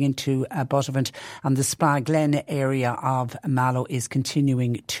Ballybeg heading into Buttevant, and the Spa Glen area of Mallow is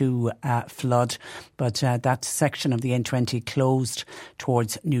continuing to flood. But that section of the N20 closed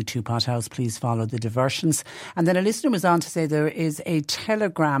towards New Two-Pot House. Please follow the diversions. And then a listener was on to say there is a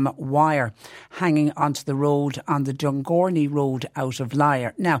telegram wire hanging onto the road on the Dungorney Road out of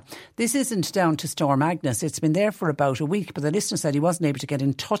Lyre. Now, this isn't down to Storm Agnes. It's been there for about a week, but the listener said he wasn't able to get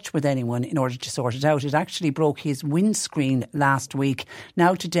in touch with anyone in order to sort it out. It actually broke his windscreen last week.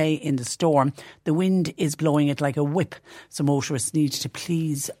 Now today in the storm, the wind is blowing it like a whip. So motorists need to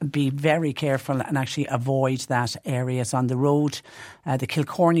please be very careful and actually avoid that areas on the road, the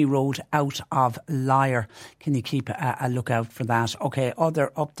Kilcorny Road out of Lyre. Can you keep a lookout for that? Okay,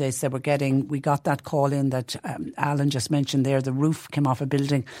 other updates that we're getting. We got that call in that Alan just mentioned there. The roof came off a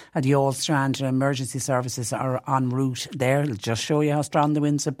building at Youghal Strand, and emergency services are en route there. It'll just show you how strong the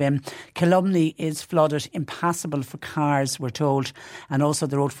winds have been. Kilumney is flooded, impassable for cars, we're told. And also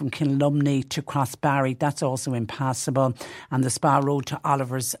the road from Kilumney to Crossbarry, that's also impassable. And the Spa Road to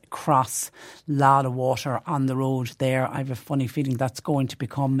Oliver's Cross, a lot of water on the road there. I have a funny feeling that's going to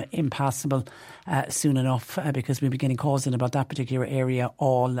become impassable soon enough because we've been getting calls in about that particular area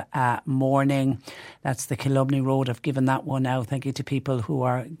all morning. That's the Kilumney Road. I've given that one out. Thank you to people who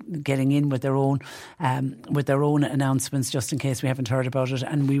are getting in with their own announcements, just in case we haven't heard about it.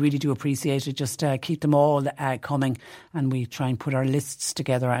 And we really do appreciate it. Just keep them all coming, and we try and put our lists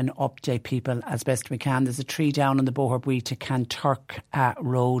together and update people as best we can. There's a tree down on the Boherbue to Kanturk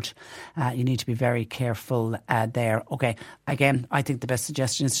Road. You need to be very careful there. Okay, again, I think the best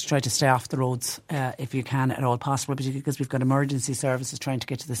suggestion is to try to stay off the roads if you can at all possible, because we've got emergency services trying to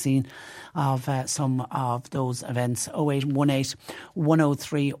get to the scene of some of those events. 0818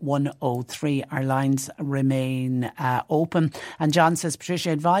 103 103. Our lines remain open. And John says,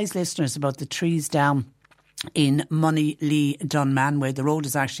 Patricia, advise listeners about the trees down in Money-Lee Dunmanway. The road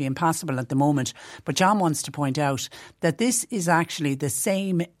is actually impassable at the moment, but John wants to point out that this is actually the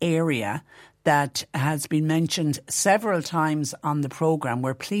same area that has been mentioned several times on the programme,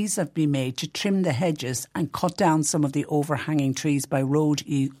 where pleas have been made to trim the hedges and cut down some of the overhanging trees by road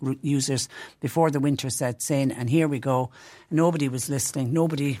users before the winter sets in. And here we go. Nobody was listening.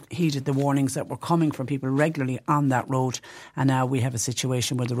 Nobody heeded the warnings that were coming from people regularly on that road. And now we have a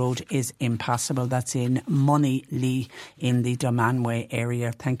situation where the road is impassable. That's in Money-Lee in the Dunmanway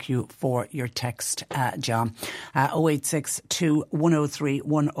area. Thank you for your text, John. 0862 103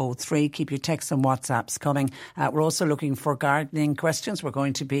 103. Keep your texts and WhatsApps coming. We're also looking for gardening questions. We're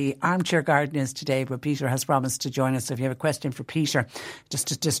going to be armchair gardeners today, but Peter has promised to join us. So if you have a question for Peter, just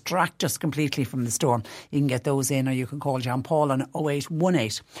to distract us completely from the storm, you can get those in, or you can call John Paul on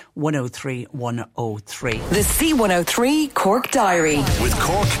 0818 103 103. The C103 Cork Diary. With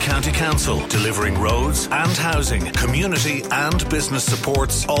Cork County Council delivering roads and housing, community and business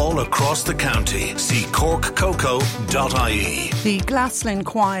supports all across the county. See corkcoco.ie. The Glaslyn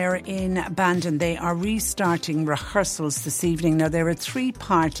Choir in Bandon, they are restarting rehearsals this evening. Now, they're a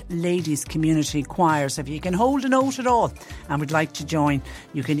 3-part ladies community choir, so if you can hold a note at all and would like to join,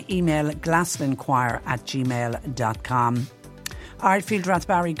 you can email glaslynchoir@gmail.com. Ardfield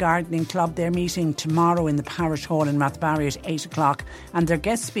Rathbarry Gardening Club, they're meeting tomorrow in the Parish Hall in Rathbarry at 8 o'clock, and their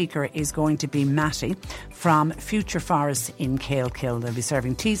guest speaker is going to be Matty from Future Forests in Calekill. They'll be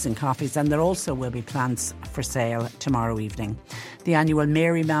serving teas and coffees, and there also will be plants for sale tomorrow evening. The annual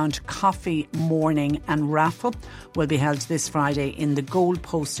Marymount Coffee Morning and Raffle will be held this Friday in the Gold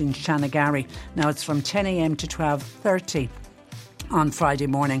Post in Shanagarry. Now it's from 10 a.m. to 12:30 on Friday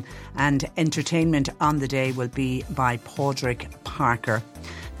morning, and entertainment on the day will be by Padraig Parker.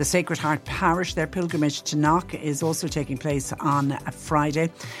 The Sacred Heart Parish, their pilgrimage to Knock is also taking place on a Friday.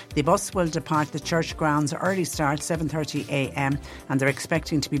 The bus will depart the church grounds early start, 7:30 a.m, and they're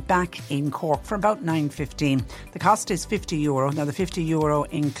expecting to be back in Cork for about 9:15. The cost is €50. Now the €50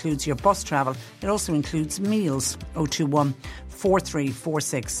 includes your bus travel. It also includes meals. 021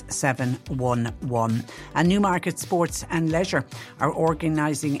 4346711. And Newmarket Sports and Leisure are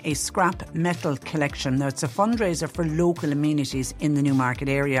organising a scrap metal collection. Now it's a fundraiser for local amenities in the Newmarket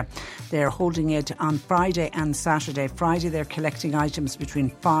area. They're holding it on Friday and Saturday. Friday they're collecting items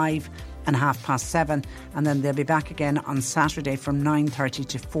between 5 and 7:30, and then they'll be back again on Saturday from 9:30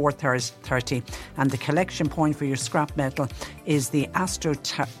 to 4:30. And the collection point for your scrap metal is the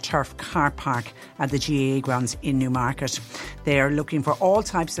AstroTurf car park at the GAA grounds in Newmarket. They are looking for all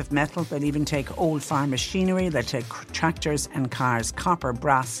types of metal. They'll even take old farm machinery. They'll take tractors and cars, copper,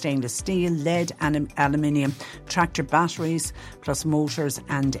 brass, stainless steel, lead and aluminium, tractor batteries, plus motors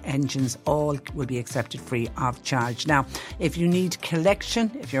and engines. All will be accepted free of charge. Now, if you need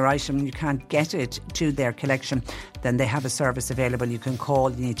collection, if your item you can't get it to their collection, then they have a service available. You can call.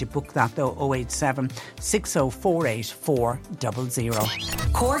 You need to book that though, 087 6048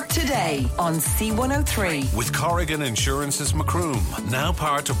 400. Cork Today on C103. With Corrigan Insurance's Macroom, now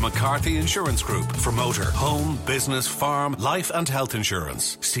part of McCarthy Insurance Group for motor, home, business, farm, life and health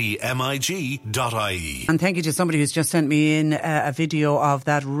insurance. See mig.ie. And thank you to somebody who's just sent me in a video of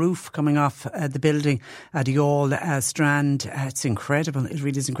that roof coming off the building at Youghal Strand. It's incredible. It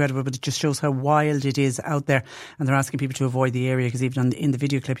really is incredible, but it just shows how wild it is out there. And they're asking people to avoid the area because even in the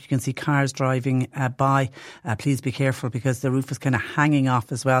video clip you can see cars driving by. Please be careful because the roof is kind of hanging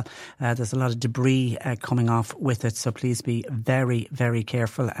off as well. There's a lot of debris coming off with it, so please be very, very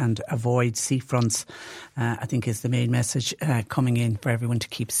careful and avoid seafronts, I think is the main message coming in for everyone to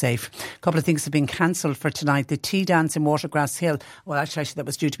keep safe. A couple of things have been cancelled for tonight. The tea dance in Watergrass Hill, well actually that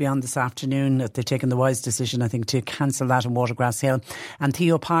was due to be on this afternoon. They've taken the wise decision I think to cancel that in Watergrass Hill. And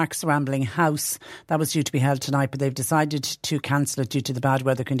Theo Park's Rambling House, that was due to be held tonight, but they've decided to cancel it due to the bad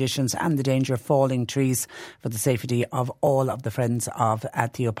weather conditions and the danger of falling trees for the safety of all of the friends of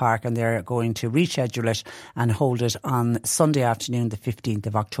Theo Park, and they're going to reschedule it and hold it on Sunday afternoon the 15th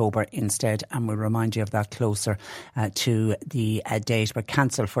of October instead, and we'll remind you of that closer to the date. But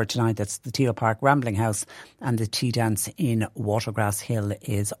cancel for tonight. That's the Theo Park Rambling House, and the tea dance in Watergrass Hill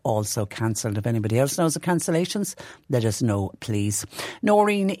is also cancelled. If anybody else knows of cancellations, let us know please.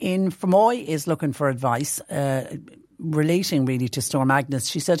 Noreen in Fermoy is looking for advice relating really to Storm Agnes.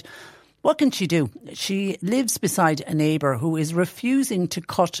 She said, what can she do? She lives beside a neighbour who is refusing to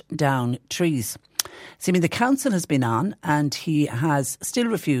cut down trees. See, the council has been on and he has still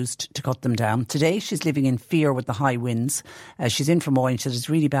refused to cut them down. Today she's living in fear with the high winds. She's in Fermoy and she said it's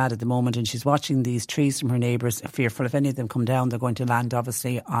really bad at the moment, and she's watching these trees from her neighbours, fearful if any of them come down they're going to land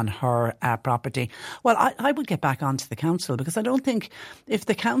obviously on her property. Well, I would get back onto the council, because I don't think if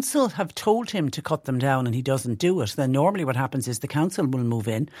the council have told him to cut them down and he doesn't do it, then normally what happens is the council will move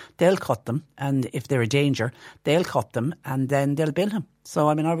in, they'll cut them, and if they're a danger they'll cut them and then they'll bill him. So,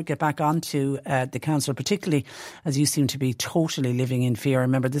 I would get back onto the council, particularly as you seem to be totally living in fear.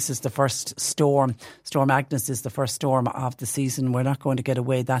 Remember, this is the first storm. Storm Agnes is the first storm of the season. We're not going to get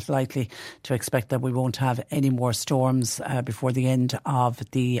away that lightly to expect that we won't have any more storms before the end of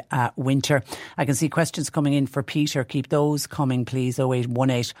the winter. I can see questions coming in for Peter. Keep those coming, please.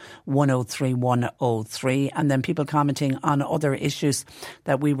 0818 103 103. And then people commenting on other issues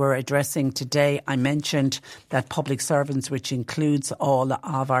that we were addressing today. I mentioned that public servants, which includes all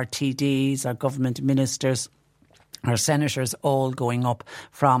of our TDs, our government ministers, our senators, all going up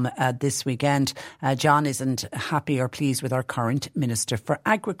from this weekend. John isn't happy or pleased with our current Minister for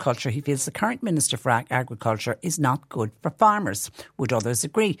Agriculture. He feels the current Minister for Agriculture is not good for farmers. Would others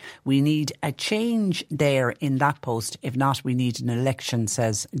agree? We need a change there in that post. If not, we need an election,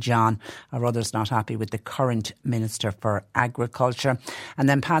 says John. Are others not happy with the current Minister for Agriculture? And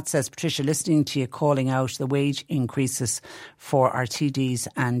then Pat says, Patricia, listening to you calling out the wage increases for our TDs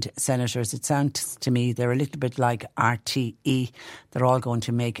and senators, it sounds to me they're a little bit like RTE. They're all going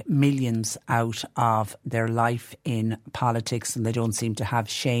to make millions out of their life in politics, and they don't seem to have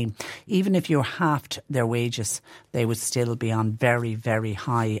shame. Even if you halved their wages, they would still be on very, very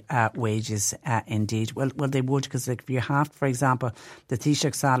high wages indeed. Well, they would, because if you halved, for example, the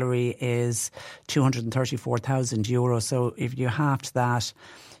Taoiseach salary is €234,000. So if you halved that,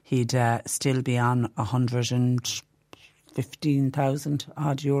 he'd still be on 115,000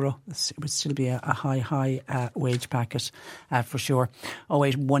 odd euro. It would still be a high wage packet for sure.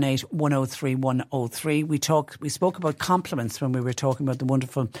 0818 103 103. We spoke about compliments when we were talking about the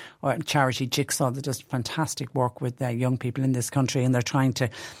wonderful charity Jigsaw that does fantastic work with young people in this country, and they're trying to.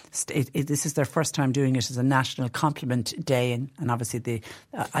 This is their first time doing it as a National Compliment Day, and obviously the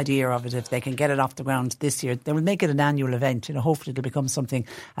idea of it, if they can get it off the ground this year, they will make it an annual event. Hopefully it'll become something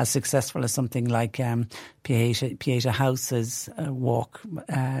as successful as something like Pieta House's walk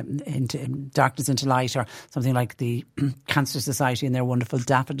into darkness into light, or something like the Cancer Society and their wonderful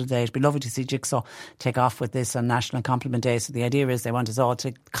Daffodil Day. It'd be lovely to see Jigsaw take off with this on National Compliment Day. So the idea is they want us all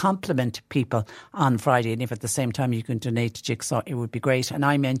to compliment people on Friday, and if at the same time you can donate to Jigsaw, it would be great. And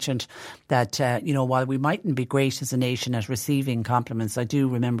I mentioned that while we mightn't be great as a nation at receiving compliments, I do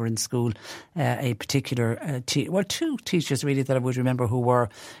remember in school a particular two teachers really that I would remember who were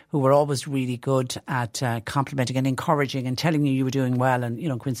always really good at complimenting and encouraging and telling you were doing well, and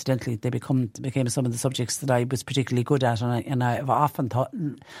coincidentally they became some of the subjects that I was particularly good at, and I've often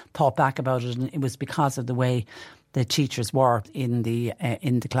thought back about it, and it was because of the way the teachers were in the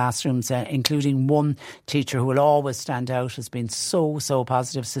classrooms, including one teacher who will always stand out as being so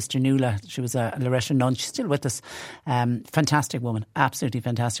positive, Sister Nuala. She was a Laurentian nun. She's still with us. Fantastic woman, absolutely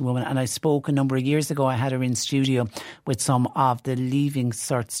fantastic woman. And I spoke a number of years ago. I had her in studio with some of the Leaving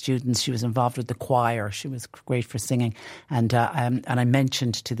Cert students. She was involved with the choir. She was great for singing. And I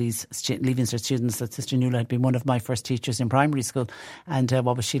mentioned to these Leaving Cert students that Sister Nuala had been one of my first teachers in primary school. And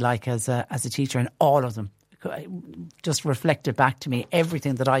what was she like as a teacher? And all of them just reflected back to me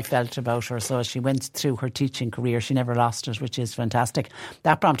everything that I felt about her. So as she went through her teaching career, she never lost it, which is fantastic.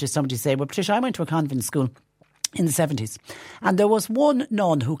 That prompted somebody to say, well, Patricia, I went to a convent school in the 70s. And there was one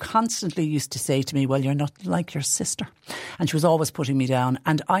nun who constantly used to say to me, well, you're not like your sister. And she was always putting me down.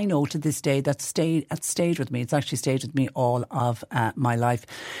 And I know to this day that stayed with me. It's actually stayed with me all of my life.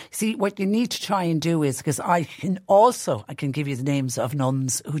 See, what you need to try and do is, because I can give you the names of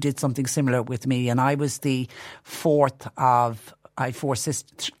nuns who did something similar with me. And I was the fourth of... I have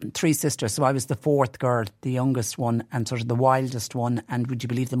three sisters, so I was the fourth girl, the youngest one, and sort of the wildest one, and would you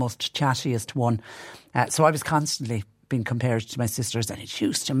believe the most chattiest one. So I was constantly being compared to my sisters, and it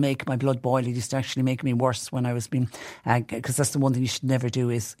used to make my blood boil. It used to actually make me worse when I was being, because that's the one thing you should never do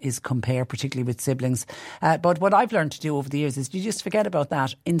is compare, particularly with siblings. But what I've learned to do over the years is you just forget about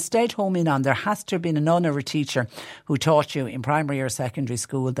that. Instead, home in on, there has to have been a nun or a teacher who taught you in primary or secondary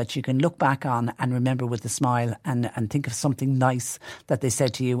school that you can look back on and remember with a smile and think of something nice that they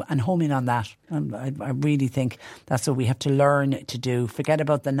said to you, and home in on that. And I really think that's what we have to learn to do. Forget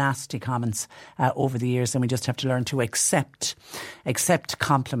about the nasty comments over the years, and we just have to learn to accept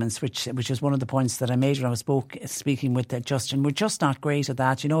compliments, which is one of the points that I made when I was speaking with Justin. We're just not great at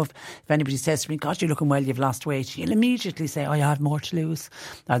that. If anybody says to me, God, you're looking well, you've lost weight, you'll immediately say, oh, you have more to lose.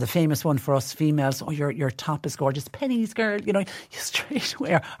 Now, the famous one for us females, oh, your top is gorgeous. Pennies, girl, you straight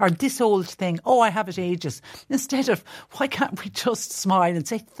away. Or this old thing, oh, I have it ages. Instead of, why can't we just smile and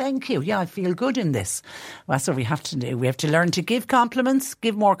say, thank you, yeah, I feel good in this. Well, that's what we have to do. We have to learn to give compliments,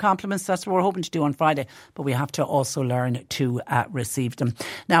 give more compliments. That's what we're hoping to do on Friday. But we have to also learn to receive them.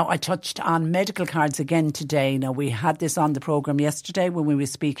 Now, I touched on medical cards again today. Now, we had this on the programme yesterday when we were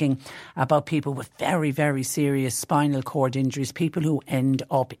speaking about people with very, very serious spinal cord injuries, people who end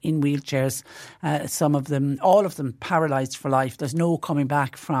up in wheelchairs, some of them, all of them paralysed for life. There's no coming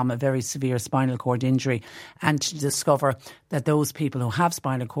back from a very severe spinal cord injury. And to discover that those people who have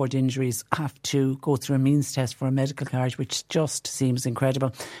spinal cord injuries have to go through a means test for a medical card, which just seems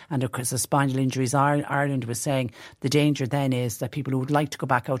incredible. And of course, the Spinal Injuries Ireland was saying the danger then is that people who would like to go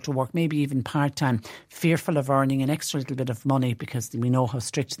back out to work, maybe even part-time, fearful of earning an extra little bit of money because we know how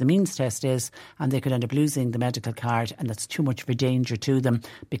strict the means test is, and they could end up losing the medical card, and that's too much of a danger to them.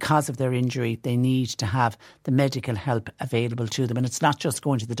 Because of their injury, they need to have the medical help available to them. And it's not just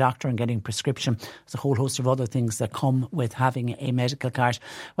going to the doctor and getting prescription. There's a whole host of other things that come with having a medical card.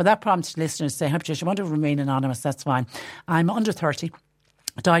 Well, that prompted listeners to say, hi Patricia, I want to remain anonymous, that's fine. I'm under 30.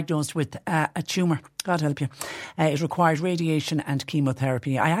 Diagnosed with a tumour God help you. It required radiation and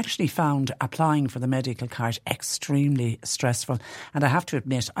chemotherapy. I actually found applying for the medical card extremely stressful. And I have to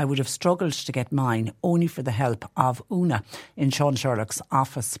admit, I would have struggled to get mine only for the help of Una in Sean Sherlock's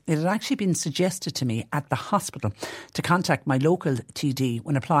office. It had actually been suggested to me at the hospital to contact my local TD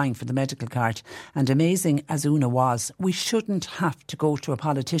when applying for the medical card. And amazing as Una was, we shouldn't have to go to a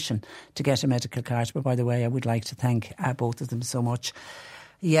politician to get a medical card. But by the way, I would like to thank both of them so much.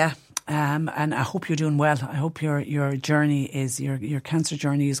 Yeah. And I hope you're doing well. I hope your journey is your cancer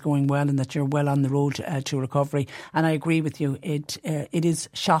journey is going well, and that you're well on the road to recovery. And I agree with you. It is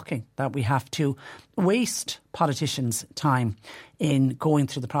shocking that we have to waste politicians' time in going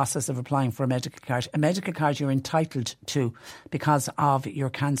through the process of applying for a medical card. A medical card you're entitled to because of your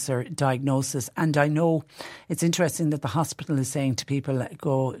cancer diagnosis. And I know it's interesting that the hospital is saying to people,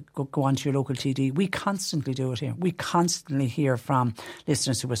 go on to your local TD. We constantly do it here. We constantly hear from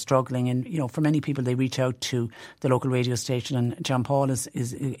listeners who are struggling. And, you know, for many people, they reach out to the local radio station. And John Paul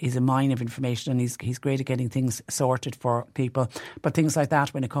is a mine of information, and he's great at getting things sorted for people. But things like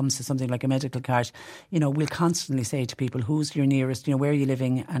that, when it comes to something like a medical card, you know, we'll constantly say to people, who's your nearest, you know, where are you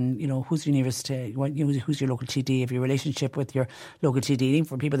living, and, you know, who's your nearest, who's your local TD, have your relationship with your local TD. Even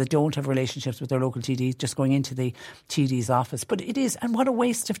for people that don't have relationships with their local TD, just going into the TD's office. But it is, and what a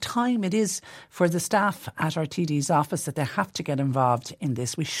waste of time it is for the staff at our TD's office that they have to get involved in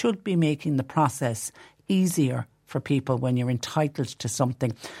this. We should be making the process easier for people when you're entitled to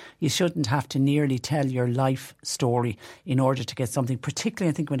something. You shouldn't have to nearly tell your life story in order to get something, particularly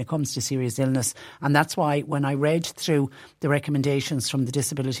I think when it comes to serious illness. And that's why when I read through the recommendations from the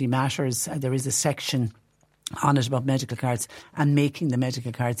Disability Matters, there is a section on it about medical cards and making the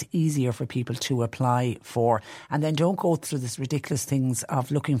medical cards easier for people to apply for. And then don't go through this ridiculous things of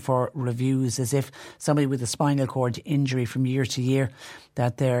looking for reviews as if somebody with a spinal cord injury from year to year,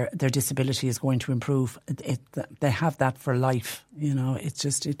 that their disability is going to improve. They have that for life. You know, it's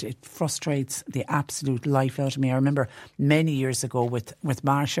just, it frustrates the absolute life out of me. I remember many years ago with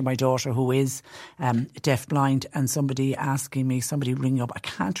Marsha, my daughter, who is deafblind, and somebody asking me, somebody ringing up, I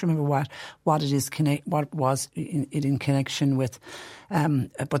can't remember what it is, what was in connection with,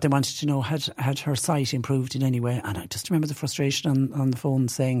 but they wanted to know had her sight improved in any way. And I just remember the frustration on the phone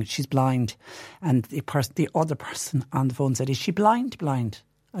saying she's blind, and the other person on the phone said, is she blind,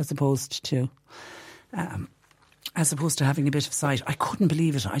 as opposed to having a bit of sight. I couldn't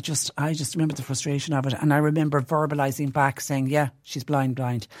believe it. I just remember the frustration of it. And I remember verbalising back saying, yeah, she's blind.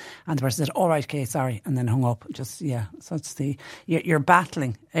 And the person said, all right, okay, sorry. And then hung up. Just, yeah. So it's you're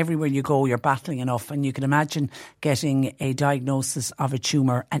battling. Everywhere you go, you're battling enough. And you can imagine getting a diagnosis of a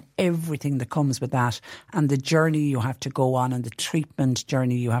tumour and everything that comes with that, and the journey you have to go on, and the treatment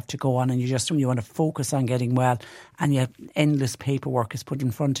journey you have to go on. And you want to focus on getting well, and yet endless paperwork is put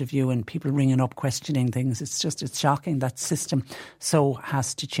in front of you and people ringing up questioning things. It's shocking. That system so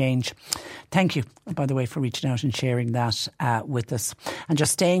has to change. Thank you, by the way, for reaching out and sharing that with us. And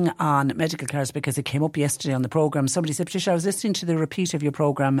just staying on medical cards, because it came up yesterday on the programme. Somebody said, Patricia, I was listening to the repeat of your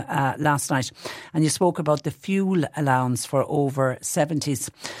programme last night, and you spoke about the fuel allowance for over 70s.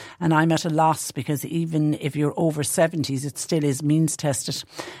 And I'm at a loss, because even if you're over 70s, it still is means tested.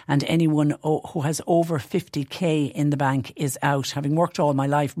 And anyone who has over 50k in the bank is out. Having worked all my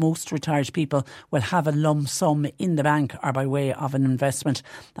life, most retired people will have a lump sum in the bank or by way of an investment.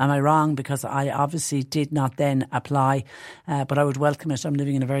 Am I wrong? Because I obviously did not then apply, but I would welcome it. I'm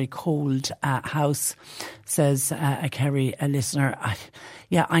living in a very cold house, says a Kerry listener.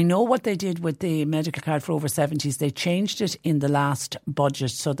 I know what they did with the medical card for over 70s. They changed it in the last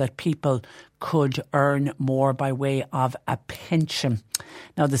budget so that people could earn more by way of a pension.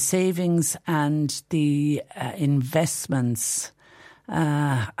 Now, the savings and the investments,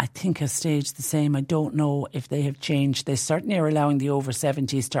 I think have stayed the same. I don't know if they have changed. They certainly are allowing the over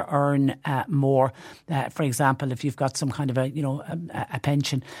 70s to earn more. For example, if you've got some kind of a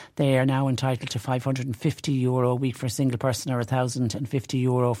pension, they are now entitled to €550 a week for a single person, or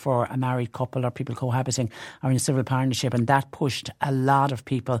 €1,050 for a married couple or people cohabiting or in a civil partnership. And that pushed a lot of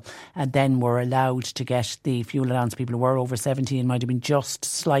people then were allowed to get the fuel allowance. People who were over 70 and might have been just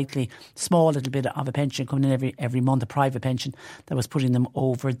slightly small little bit of a pension coming in every month, a private pension that was putting them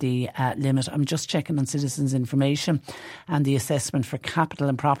over the limit. I'm just checking on Citizens Information and the assessment for capital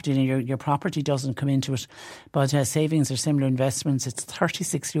and property. And your property doesn't come into it, but savings or similar investments, it's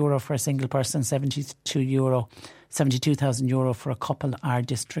 €36 for a single person, €72 €72,000 for a couple are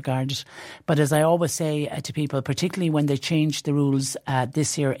disregarded. But as I always say to people, particularly when they changed the rules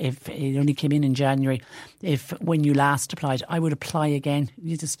this year, if it only came in January, if when you last applied, I would apply again.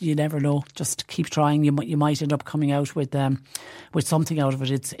 You never know. Just keep trying. You might end up coming out with something out of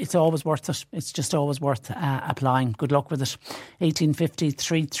it. It's always worth it. It's just always worth applying. Good luck with it. 1850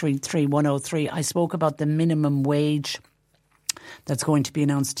 333 103. I spoke about the minimum wage that's going to be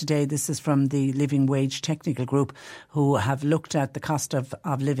announced today. This is from the Living Wage Technical Group, who have looked at the cost of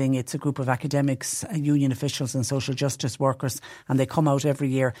living. It's a group of academics, union officials and social justice workers, and they come out every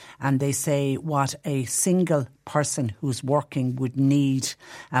year and they say what a single person who's working would need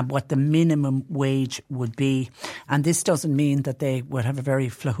and what the minimum wage would be. And this doesn't mean that they would have a very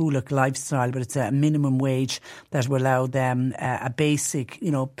flaholic lifestyle, but it's a minimum wage that will allow them a basic,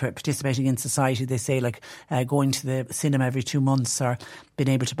 participating in society. They say like going to the cinema every 2 months or being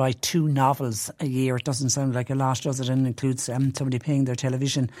able to buy 2 novels a year. It doesn't sound like a lot, does it? And it includes somebody paying their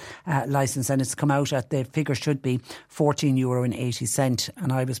television licence. And it's come out at the figure should be €14.80.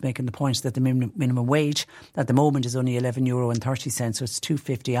 And I was making the point that the minimum wage at the moment is only €11.30, so it's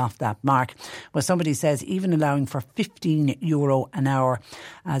 €2.50 off that mark. Well, somebody says even allowing for €15 an hour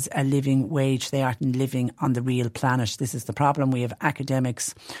as a living wage, they aren't living on the real planet. This is the problem. We have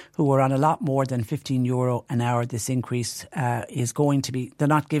academics who are on a lot more than €15 an hour. This increase is going to be, they're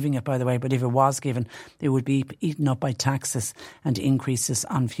not giving it, by the way, but if it was given, it would be eaten up by taxes and increases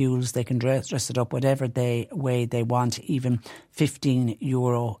on fuels. They can dress it up whatever way they want. Even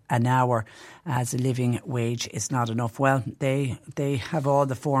 €15 an hour as a living wage is not enough. Well, they have all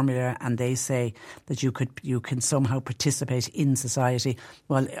the formula, and they say that you can somehow participate in society.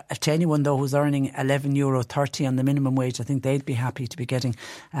 Well, to anyone though who's earning €11.30 on the minimum wage, I think they'd be happy to be getting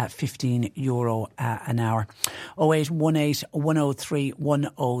 €15 an hour. 0818 103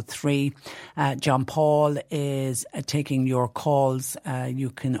 103. John Paul is taking your calls. You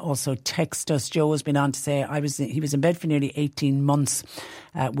can also text us. Joe has been on to say he was in bed for nearly 18 months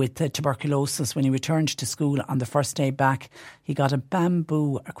with tuberculosis. When he returned to school on the first day back, he got a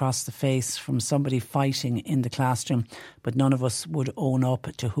bamboo across the face from somebody fighting in the classroom, but none of us would own up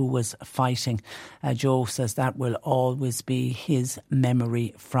to who was fighting. Joe says that will always be his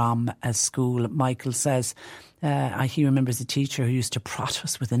memory from school. Michael says he remembers a teacher who used to prod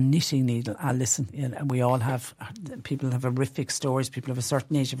us with a knitting needle. Listen, we all have, people have horrific stories. People of a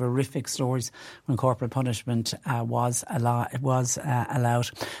certain age have horrific stories when corporal punishment was allowed.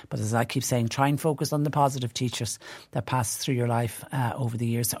 But as I keep saying, try and focus on the positive teachers that pass through your life over the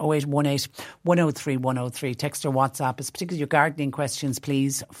years. 0818 103 103. Text or WhatsApp is particularly your gardening questions,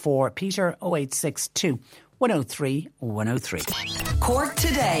 please, for Peter. 0862 103 103. Cork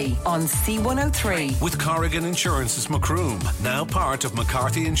Today on C103. With Corrigan Insurance's Macroom, now part of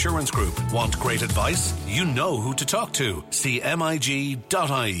McCarthy Insurance Group. Want great advice? You know who to talk to.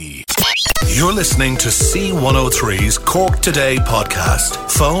 CMIG.ie. You're listening to C103's Cork Today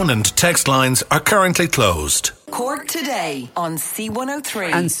podcast. Phone and text lines are currently closed. Cork Today on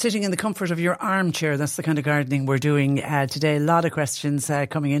C103. And sitting in the comfort of your armchair, that's the kind of gardening we're doing today. A lot of questions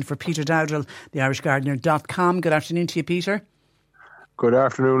coming in for Peter Dowdall, theirishgardener.com. Good afternoon to you, Peter. Good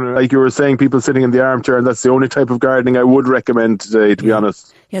afternoon. Like you were saying, people sitting in the armchair, and that's the only type of gardening I would recommend today, to be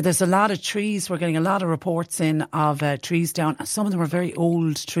honest. Yeah, there's a lot of trees. We're getting a lot of reports in of trees down. Some of them are very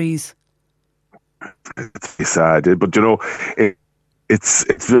old trees. It's sad, but it's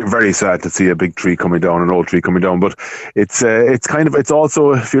very sad to see a big tree coming down, an old tree coming down. But it's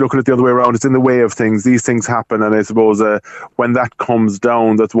also, if you look at it the other way around, it's in the way of things. These things happen, and I suppose when that comes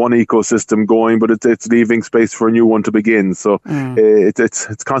down, that's one ecosystem going, but it's leaving space for a new one to begin. So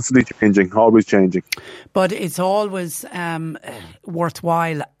it's constantly changing, always changing. But it's always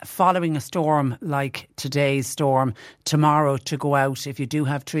worthwhile following a storm like today's storm tomorrow to go out, if you do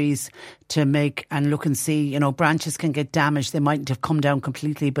have trees, to make and look and see. Branches can get damaged. They mightn't have come down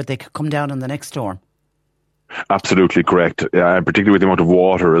completely, but they could come down on the next storm. Absolutely correct. Particularly with the amount of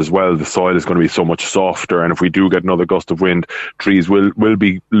water as well, the soil is going to be so much softer, and if we do get another gust of wind, trees will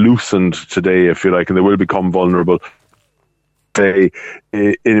be loosened today, if you like, and they will become vulnerable. In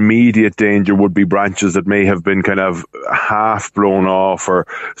immediate danger would be branches that may have been kind of half blown off or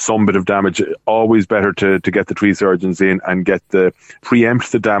some bit of damage. Always better to get the tree surgeons in and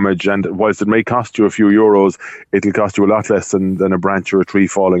preempt the damage. And whilst it may cost you a few euros, it'll cost you a lot less than a branch or a tree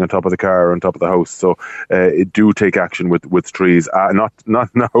falling on top of the car or on top of the house. So do take action with trees. Not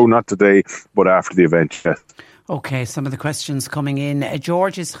today, but after the event. Yes. OK, some of the questions coming in.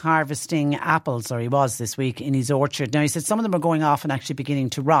 George is harvesting apples, or he was this week, in his orchard. Now, he said some of them are going off and actually beginning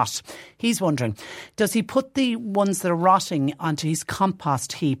to rot. He's wondering, does he put the ones that are rotting onto his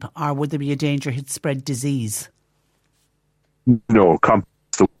compost heap, or would there be a danger he'd spread disease? No,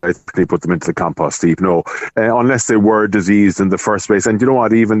 I put them into the compost heap. No, unless they were diseased in the first place. And you know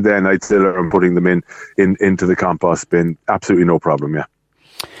what? Even then, I'd still am putting them into the compost bin. Absolutely no problem.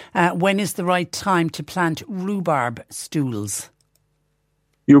 Yeah. When is the right time to plant rhubarb stools?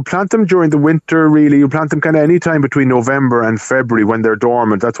 You plant them during the winter, really. You plant them kind of any time between November and February when they're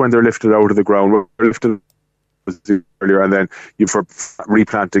dormant. That's when they're lifted out of the ground. Earlier, and then you for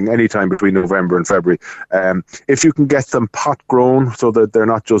replanting any time between November and February. If you can get them pot grown so that they're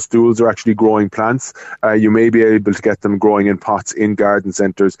not just stools, they're actually growing plants, you may be able to get them growing in pots in garden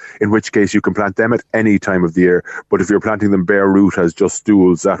centres, in which case you can plant them at any time of the year. But if you're planting them bare root as just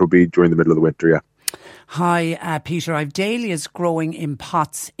stools, that will be during the middle of the winter, yeah. Hi, Peter. I've dahlias growing in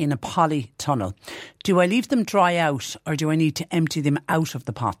pots in a polytunnel. Do I leave them dry out or do I need to empty them out of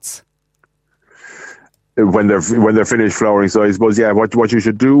the pots? When they're finished flowering. So I suppose, yeah, what you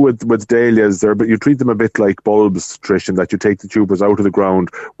should do with dahlias, but you treat them a bit like bulbs, Trish, in that you take the tubers out of the ground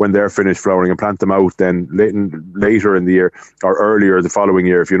when they're finished flowering and plant them out then later in the year or earlier the following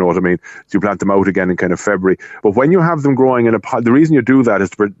year, if you know what I mean. So you plant them out again in kind of February. But when you have them growing in a pot, the reason you do that is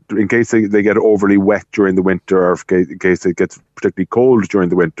in case they get overly wet during the winter or in case it gets particularly cold during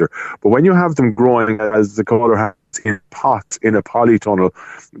the winter. But when you have them growing, as the caller has, in pots in a polytunnel,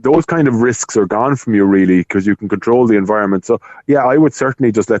 those kind of risks are gone from you, really, because you can control the environment. So yeah, I would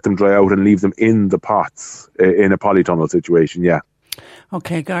certainly just let them dry out and leave them in the pots in a polytunnel situation. Yeah.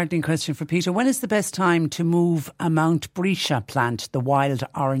 Okay, gardening question for Peter. When is the best time to move a Mount Brescia plant, the wild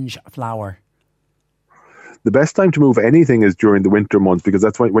orange flower? The best time to move anything is during the winter months, because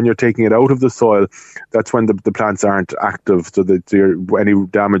that's when you're taking it out of the soil, that's when the plants aren't active, so that any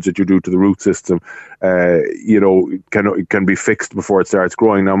damage that you do to the root system can be fixed before it starts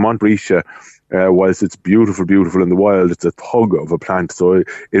growing. Now, Mount Brescia, whilst it's beautiful in the wild, it's a thug of a plant, so it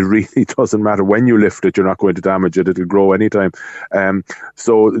really doesn't matter when you lift it, you're not going to damage it, it'll grow anytime.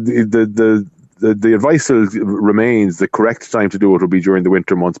 So the advice remains the correct time to do it will be during the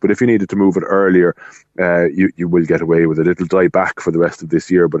winter months. But if you needed to move it earlier, you will get away with it. It'll die back for the rest of this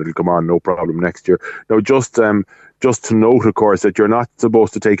year, but it'll come on no problem next year. Now, just to note, of course, that you're not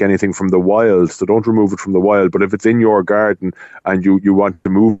supposed to take anything from the wild, so don't remove it from the wild. But if it's in your garden and you want to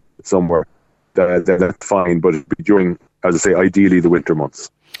move it somewhere, then that's fine. But it'll be during, as I say, ideally the winter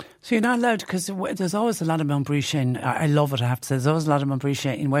months. So you're not allowed, because there's always a lot of Mount Brescia I love it, I have to say, there's always a lot of Mount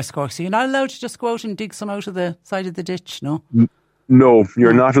Brescia in West Cork, so you're not allowed to just go out and dig some out of the side of the ditch, no? No,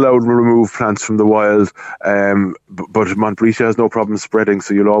 you're not allowed to remove plants from the wild, but Mount Brescia has no problem spreading,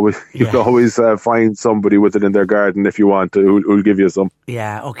 so you'll always find somebody with it in their garden if you want to, who'll give you some.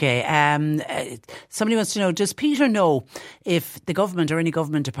 Yeah, okay. Somebody wants to know, does Peter know if the government or any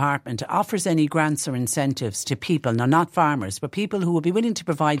government department offers any grants or incentives to people, now not farmers, but people who will be willing to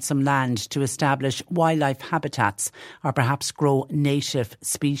provide some land to establish wildlife habitats or perhaps grow native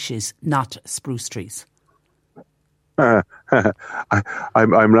species, not spruce trees? I'm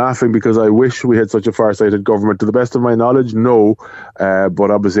laughing because I wish we had such a far-sighted government. To the best of my knowledge, no.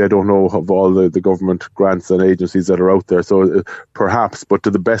 But obviously I don't know of all the government grants and agencies that are out there. So perhaps, but to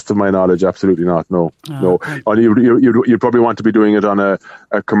the best of my knowledge, absolutely not. No. Okay. You'd probably want to be doing it on a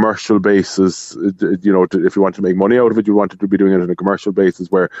commercial basis. If you want to make money out of it, you want to be doing it on a commercial basis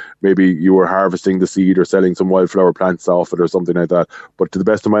where maybe you were harvesting the seed or selling some wildflower plants off it or something like that. But to the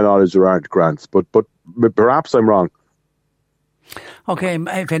best of my knowledge, there aren't grants. But perhaps I'm wrong. Okay,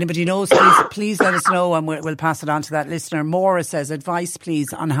 if anybody knows, please let us know and we'll pass it on to that listener. Maura says, advice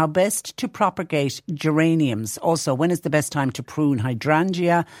please on how best to propagate geraniums. Also, when is the best time to prune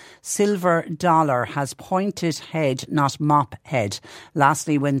hydrangea? Silver dollar has pointed head, not mop head.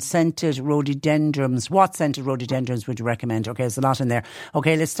 Lastly, when scented rhododendrons, what scented rhododendrons would you recommend? Okay, there's a lot in there.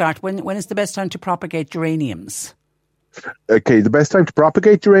 Okay, let's start. When is the best time to propagate geraniums? Okay, the best time to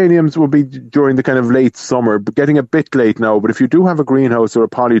propagate geraniums will be during the kind of late summer, but getting a bit late now. But if you do have a greenhouse or a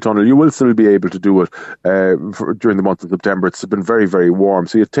polytunnel, you will still be able to do it during the month of September. It's been very, very warm.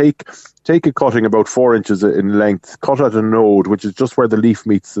 So you take a cutting about 4 inches in length, cut at a node, which is just where the leaf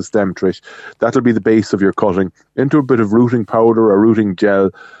meets the stem, Trish. That'll be the base of your cutting, into a bit of rooting powder or rooting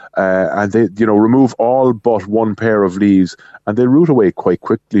gel. And they, remove all but one pair of leaves, and they root away quite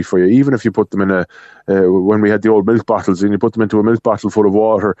quickly for you. Even if you put them in when we had the old milk bottles, and you put them into a milk bottle full of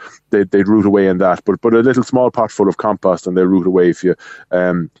water, they'd root away in that. But a little small pot full of compost, and they'll root away if you.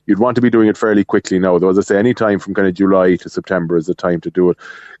 You'd want to be doing it fairly quickly now, though. As I say, any time from kind of July to September is the time to do it.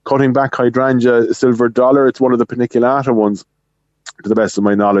 Cutting back hydrangea, silver dollar, it's one of the paniculata ones. to the best of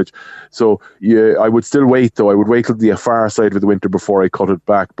my knowledge. So yeah, I would still wait though. I would wait till the far side of the winter before I cut it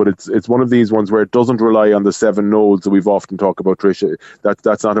back. But it's one of these ones where it doesn't rely on the 7 nodes that we've often talked about, Tricia.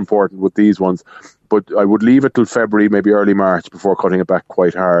 That's not important with these ones. But I would leave it till February, maybe early March, before cutting it back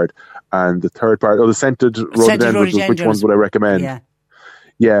quite hard. And the third part, the scented rhododendrons, which ones would I recommend?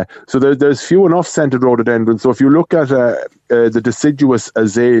 Yeah, so there's few enough scented rhododendrons. So if you look at the deciduous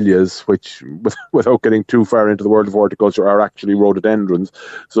azaleas, which, without getting too far into the world of horticulture, are actually rhododendrons.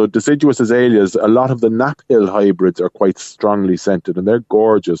 So deciduous azaleas, a lot of the Knaphill hybrids are quite strongly scented, and they're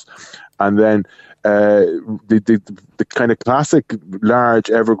gorgeous. And then the kind of classic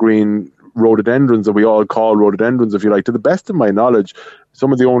large evergreen rhododendrons that we all call rhododendrons, if you like, to the best of my knowledge,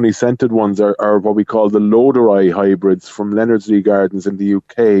 some of the only scented ones are what we call the Loderai hybrids from Leonardsley Gardens in the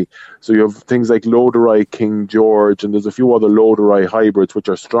UK. So you have things like Loderai King George, and there's a few other Loderai hybrids which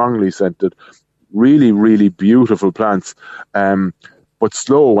are strongly scented. Really, really beautiful plants, but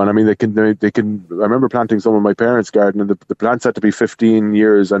slow. And I mean, they can. I remember planting some in my parents' garden, and the plants had to be 15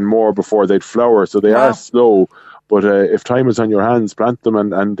 years and more before they'd flower. So they are slow. But if time is on your hands, plant them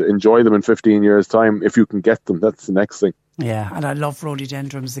and enjoy them in 15 years' time if you can get them. That's the next thing. Yeah, and I love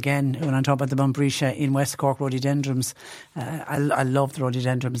rhododendrons again. When I talk about the Bunbrisha in West Cork, rhododendrons, I love the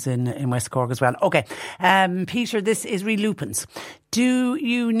rhododendrons in West Cork as well. Okay, Peter, this is relupins. Do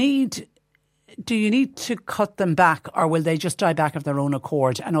you need to cut them back, or will they just die back of their own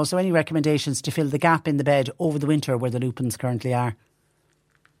accord? And also, any recommendations to fill the gap in the bed over the winter where the lupins currently are?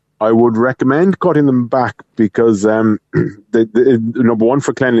 I would recommend cutting them back because, number one,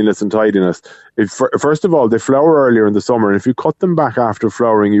 for cleanliness and tidiness. First of all, they flower earlier in the summer, and if you cut them back after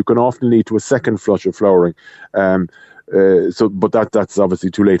flowering, you can often lead to a second flush of flowering. But that's obviously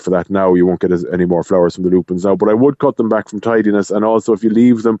too late for that now. You won't get any more flowers from the lupins now. But I would cut them back from tidiness, and also if you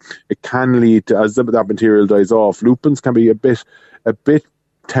leave them, it can lead to, as that material dies off, lupins can be a bit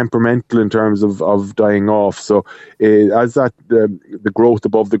temperamental in terms of dying off. So as that the growth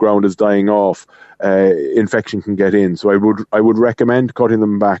above the ground is dying off, infection can get in. So I would recommend cutting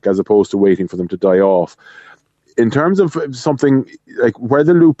them back as opposed to waiting for them to die off. In terms of something like where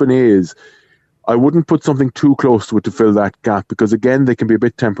the lupin is, I wouldn't put something too close to it to fill that gap, because again, they can be a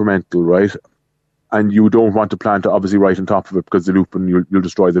bit temperamental, right? And you don't want to plant obviously right on top of it, because the lupin, you'll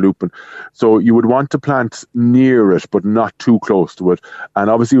destroy the lupin. So you would want to plant near it, but not too close to it. And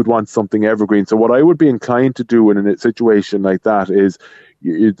obviously you would want something evergreen. So what I would be inclined to do in a situation like that is,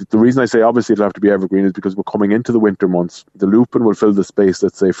 the reason I say obviously it'll have to be evergreen is because we're coming into the winter months. The lupin will fill the space,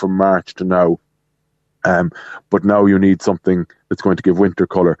 let's say, from March to now. But now you need something that's going to give winter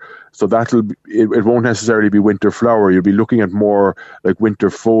colour. So it won't necessarily be winter flower. You'll be looking at more like winter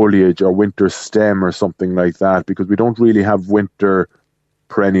foliage or winter stem or something like that, because we don't really have winter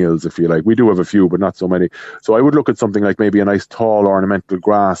perennials, if you like. We do have a few, but not so many. So I would look at something like maybe a nice tall ornamental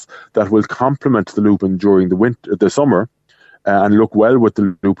grass that will complement the lupin during the summer, and look well with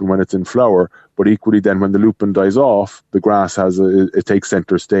the lupin when it's in flower. But equally then when the lupin dies off, the grass it takes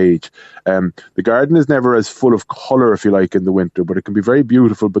centre stage. The garden is never as full of colour, if you like, in the winter, but it can be very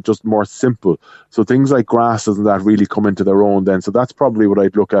beautiful, but just more simple. So things like grasses and that really come into their own then. So that's probably what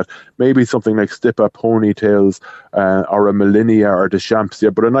I'd look at. Maybe something like Stipa ponytails, or a Molinia or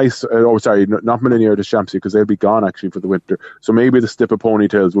Deschampsia, but a nice, not Molinia or Deschampsia, because they'll be gone actually for the winter. So maybe the Stipa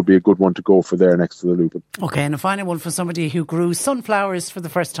ponytails would be a good one to go for there next to the lupin. Okay, and a final one for somebody who grew sunflowers for the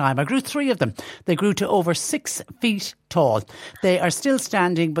first time. I grew 3 of them. They grew to over 6 feet tall. They are still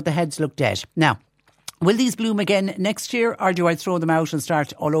standing, but the heads look dead. Now, will these bloom again next year, or do I throw them out and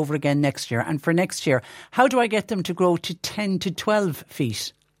start all over again next year? And for next year, how do I get them to grow to 10 to 12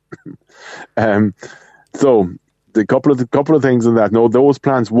 feet? So the couple of things in that. No, those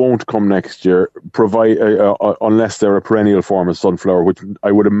plants won't come next year, unless they're a perennial form of sunflower, which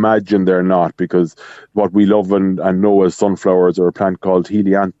I would imagine they're not, because what we love and know as sunflowers are a plant called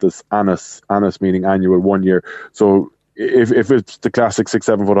Helianthus annuus meaning annual, 1 year. So if it's the classic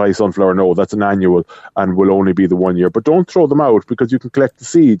 6-7 foot high sunflower, no, that's an annual and will only be the 1 year. But don't throw them out, because you can collect the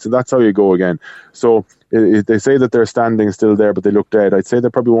seeds, and that's how you go again. So they say that they're standing still there, but they look dead. I'd say they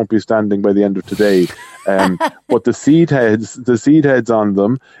probably won't be standing by the end of today. But the seed heads on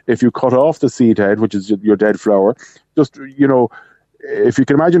them, if you cut off the seed head, which is your dead flower, just, if you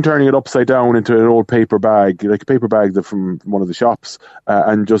can imagine turning it upside down into an old paper bag, like a paper bag from one of the shops,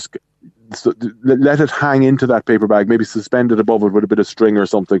 and just let it hang into that paper bag, maybe suspend it above it with a bit of string or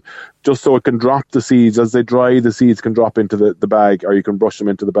something, just so it can drop the seeds. As they dry, the seeds can drop into the bag, or you can brush them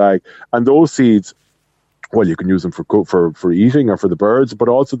into the bag. And those seeds, well, you can use them for eating or for the birds, but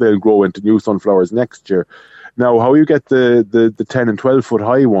also they'll grow into new sunflowers next year. Now, how you get the 10 and 12 foot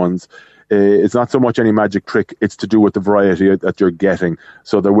high ones it's not so much any magic trick, it's to do with the variety that you're getting.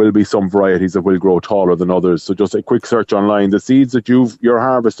 So there will be some varieties that will grow taller than others. So just a quick search online. The seeds that you're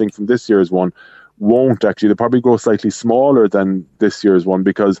harvesting from this year's one won't actually, they'll probably grow slightly smaller than this year's one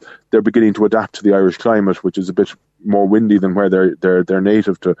because they're beginning to adapt to the Irish climate, which is a bit more windy than where they're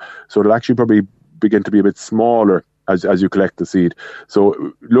native to. So it'll actually probably begin to be a bit smaller as you collect the seed.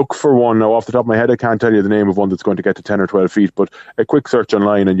 So look for one. Now, off the top of my head, I can't tell you the name of one that's going to get to 10 or 12 feet, but a quick search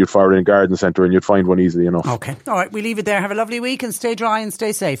online and you'd fire in a garden centre and you'd find one easily enough. Okay. All right, we leave it there. Have a lovely week and stay dry and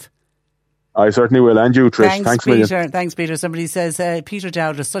stay safe. I certainly will. And you, Trish. Thanks Peter. Thanks, Peter. Somebody says, Peter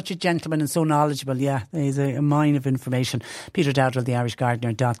Dowdall, such a gentleman and so knowledgeable. Yeah, he's a mine of information. Peter Dowdall,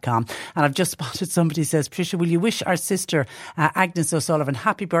 theirishgardener.com. And I've just spotted somebody says, Patricia, will you wish our sister Agnes O'Sullivan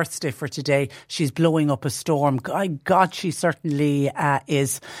happy birthday for today? She's blowing up a storm. God, she certainly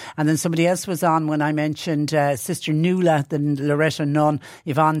is. And then somebody else was on when I mentioned Sister Nuala, the Loretta nun.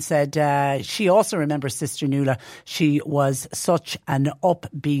 Yvonne said she also remembers Sister Nuala. She was such an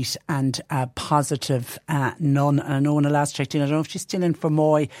upbeat and positive nun. And I know when I last checked in, I don't know if she's still in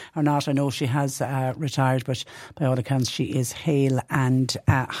Fermoy or not. I know she has retired, but by all accounts she is hale and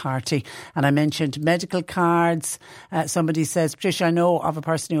hearty. And I mentioned medical cards. Somebody says, Patricia, I know of a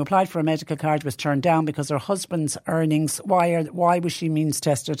person who applied for a medical card, was turned down because her husband's earnings. Why was she means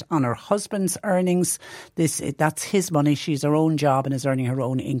tested on her husband's earnings? That's his money. She's her own job and is earning her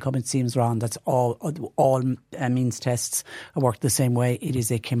own income. It seems wrong. That's all means tests work the same way. It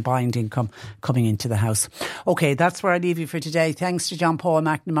is a combined income coming into the house. Okay, that's where I leave you for today. Thanks to John Paul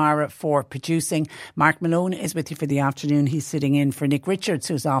McNamara for producing. Mark Malone is with you for the afternoon. He's sitting in for Nick Richards,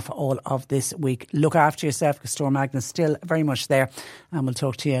 who's off all of this week. Look after yourself because Storm Agnes still very much there. And we'll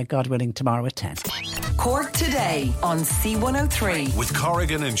talk to you, God willing, tomorrow at 10. Cork Today on C103. With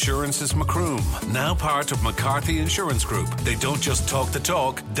Corrigan Insurance's Macroom, now part of McCarthy Insurance Group. They don't just talk the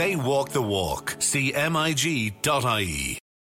talk, they walk the walk. CMIG.ie.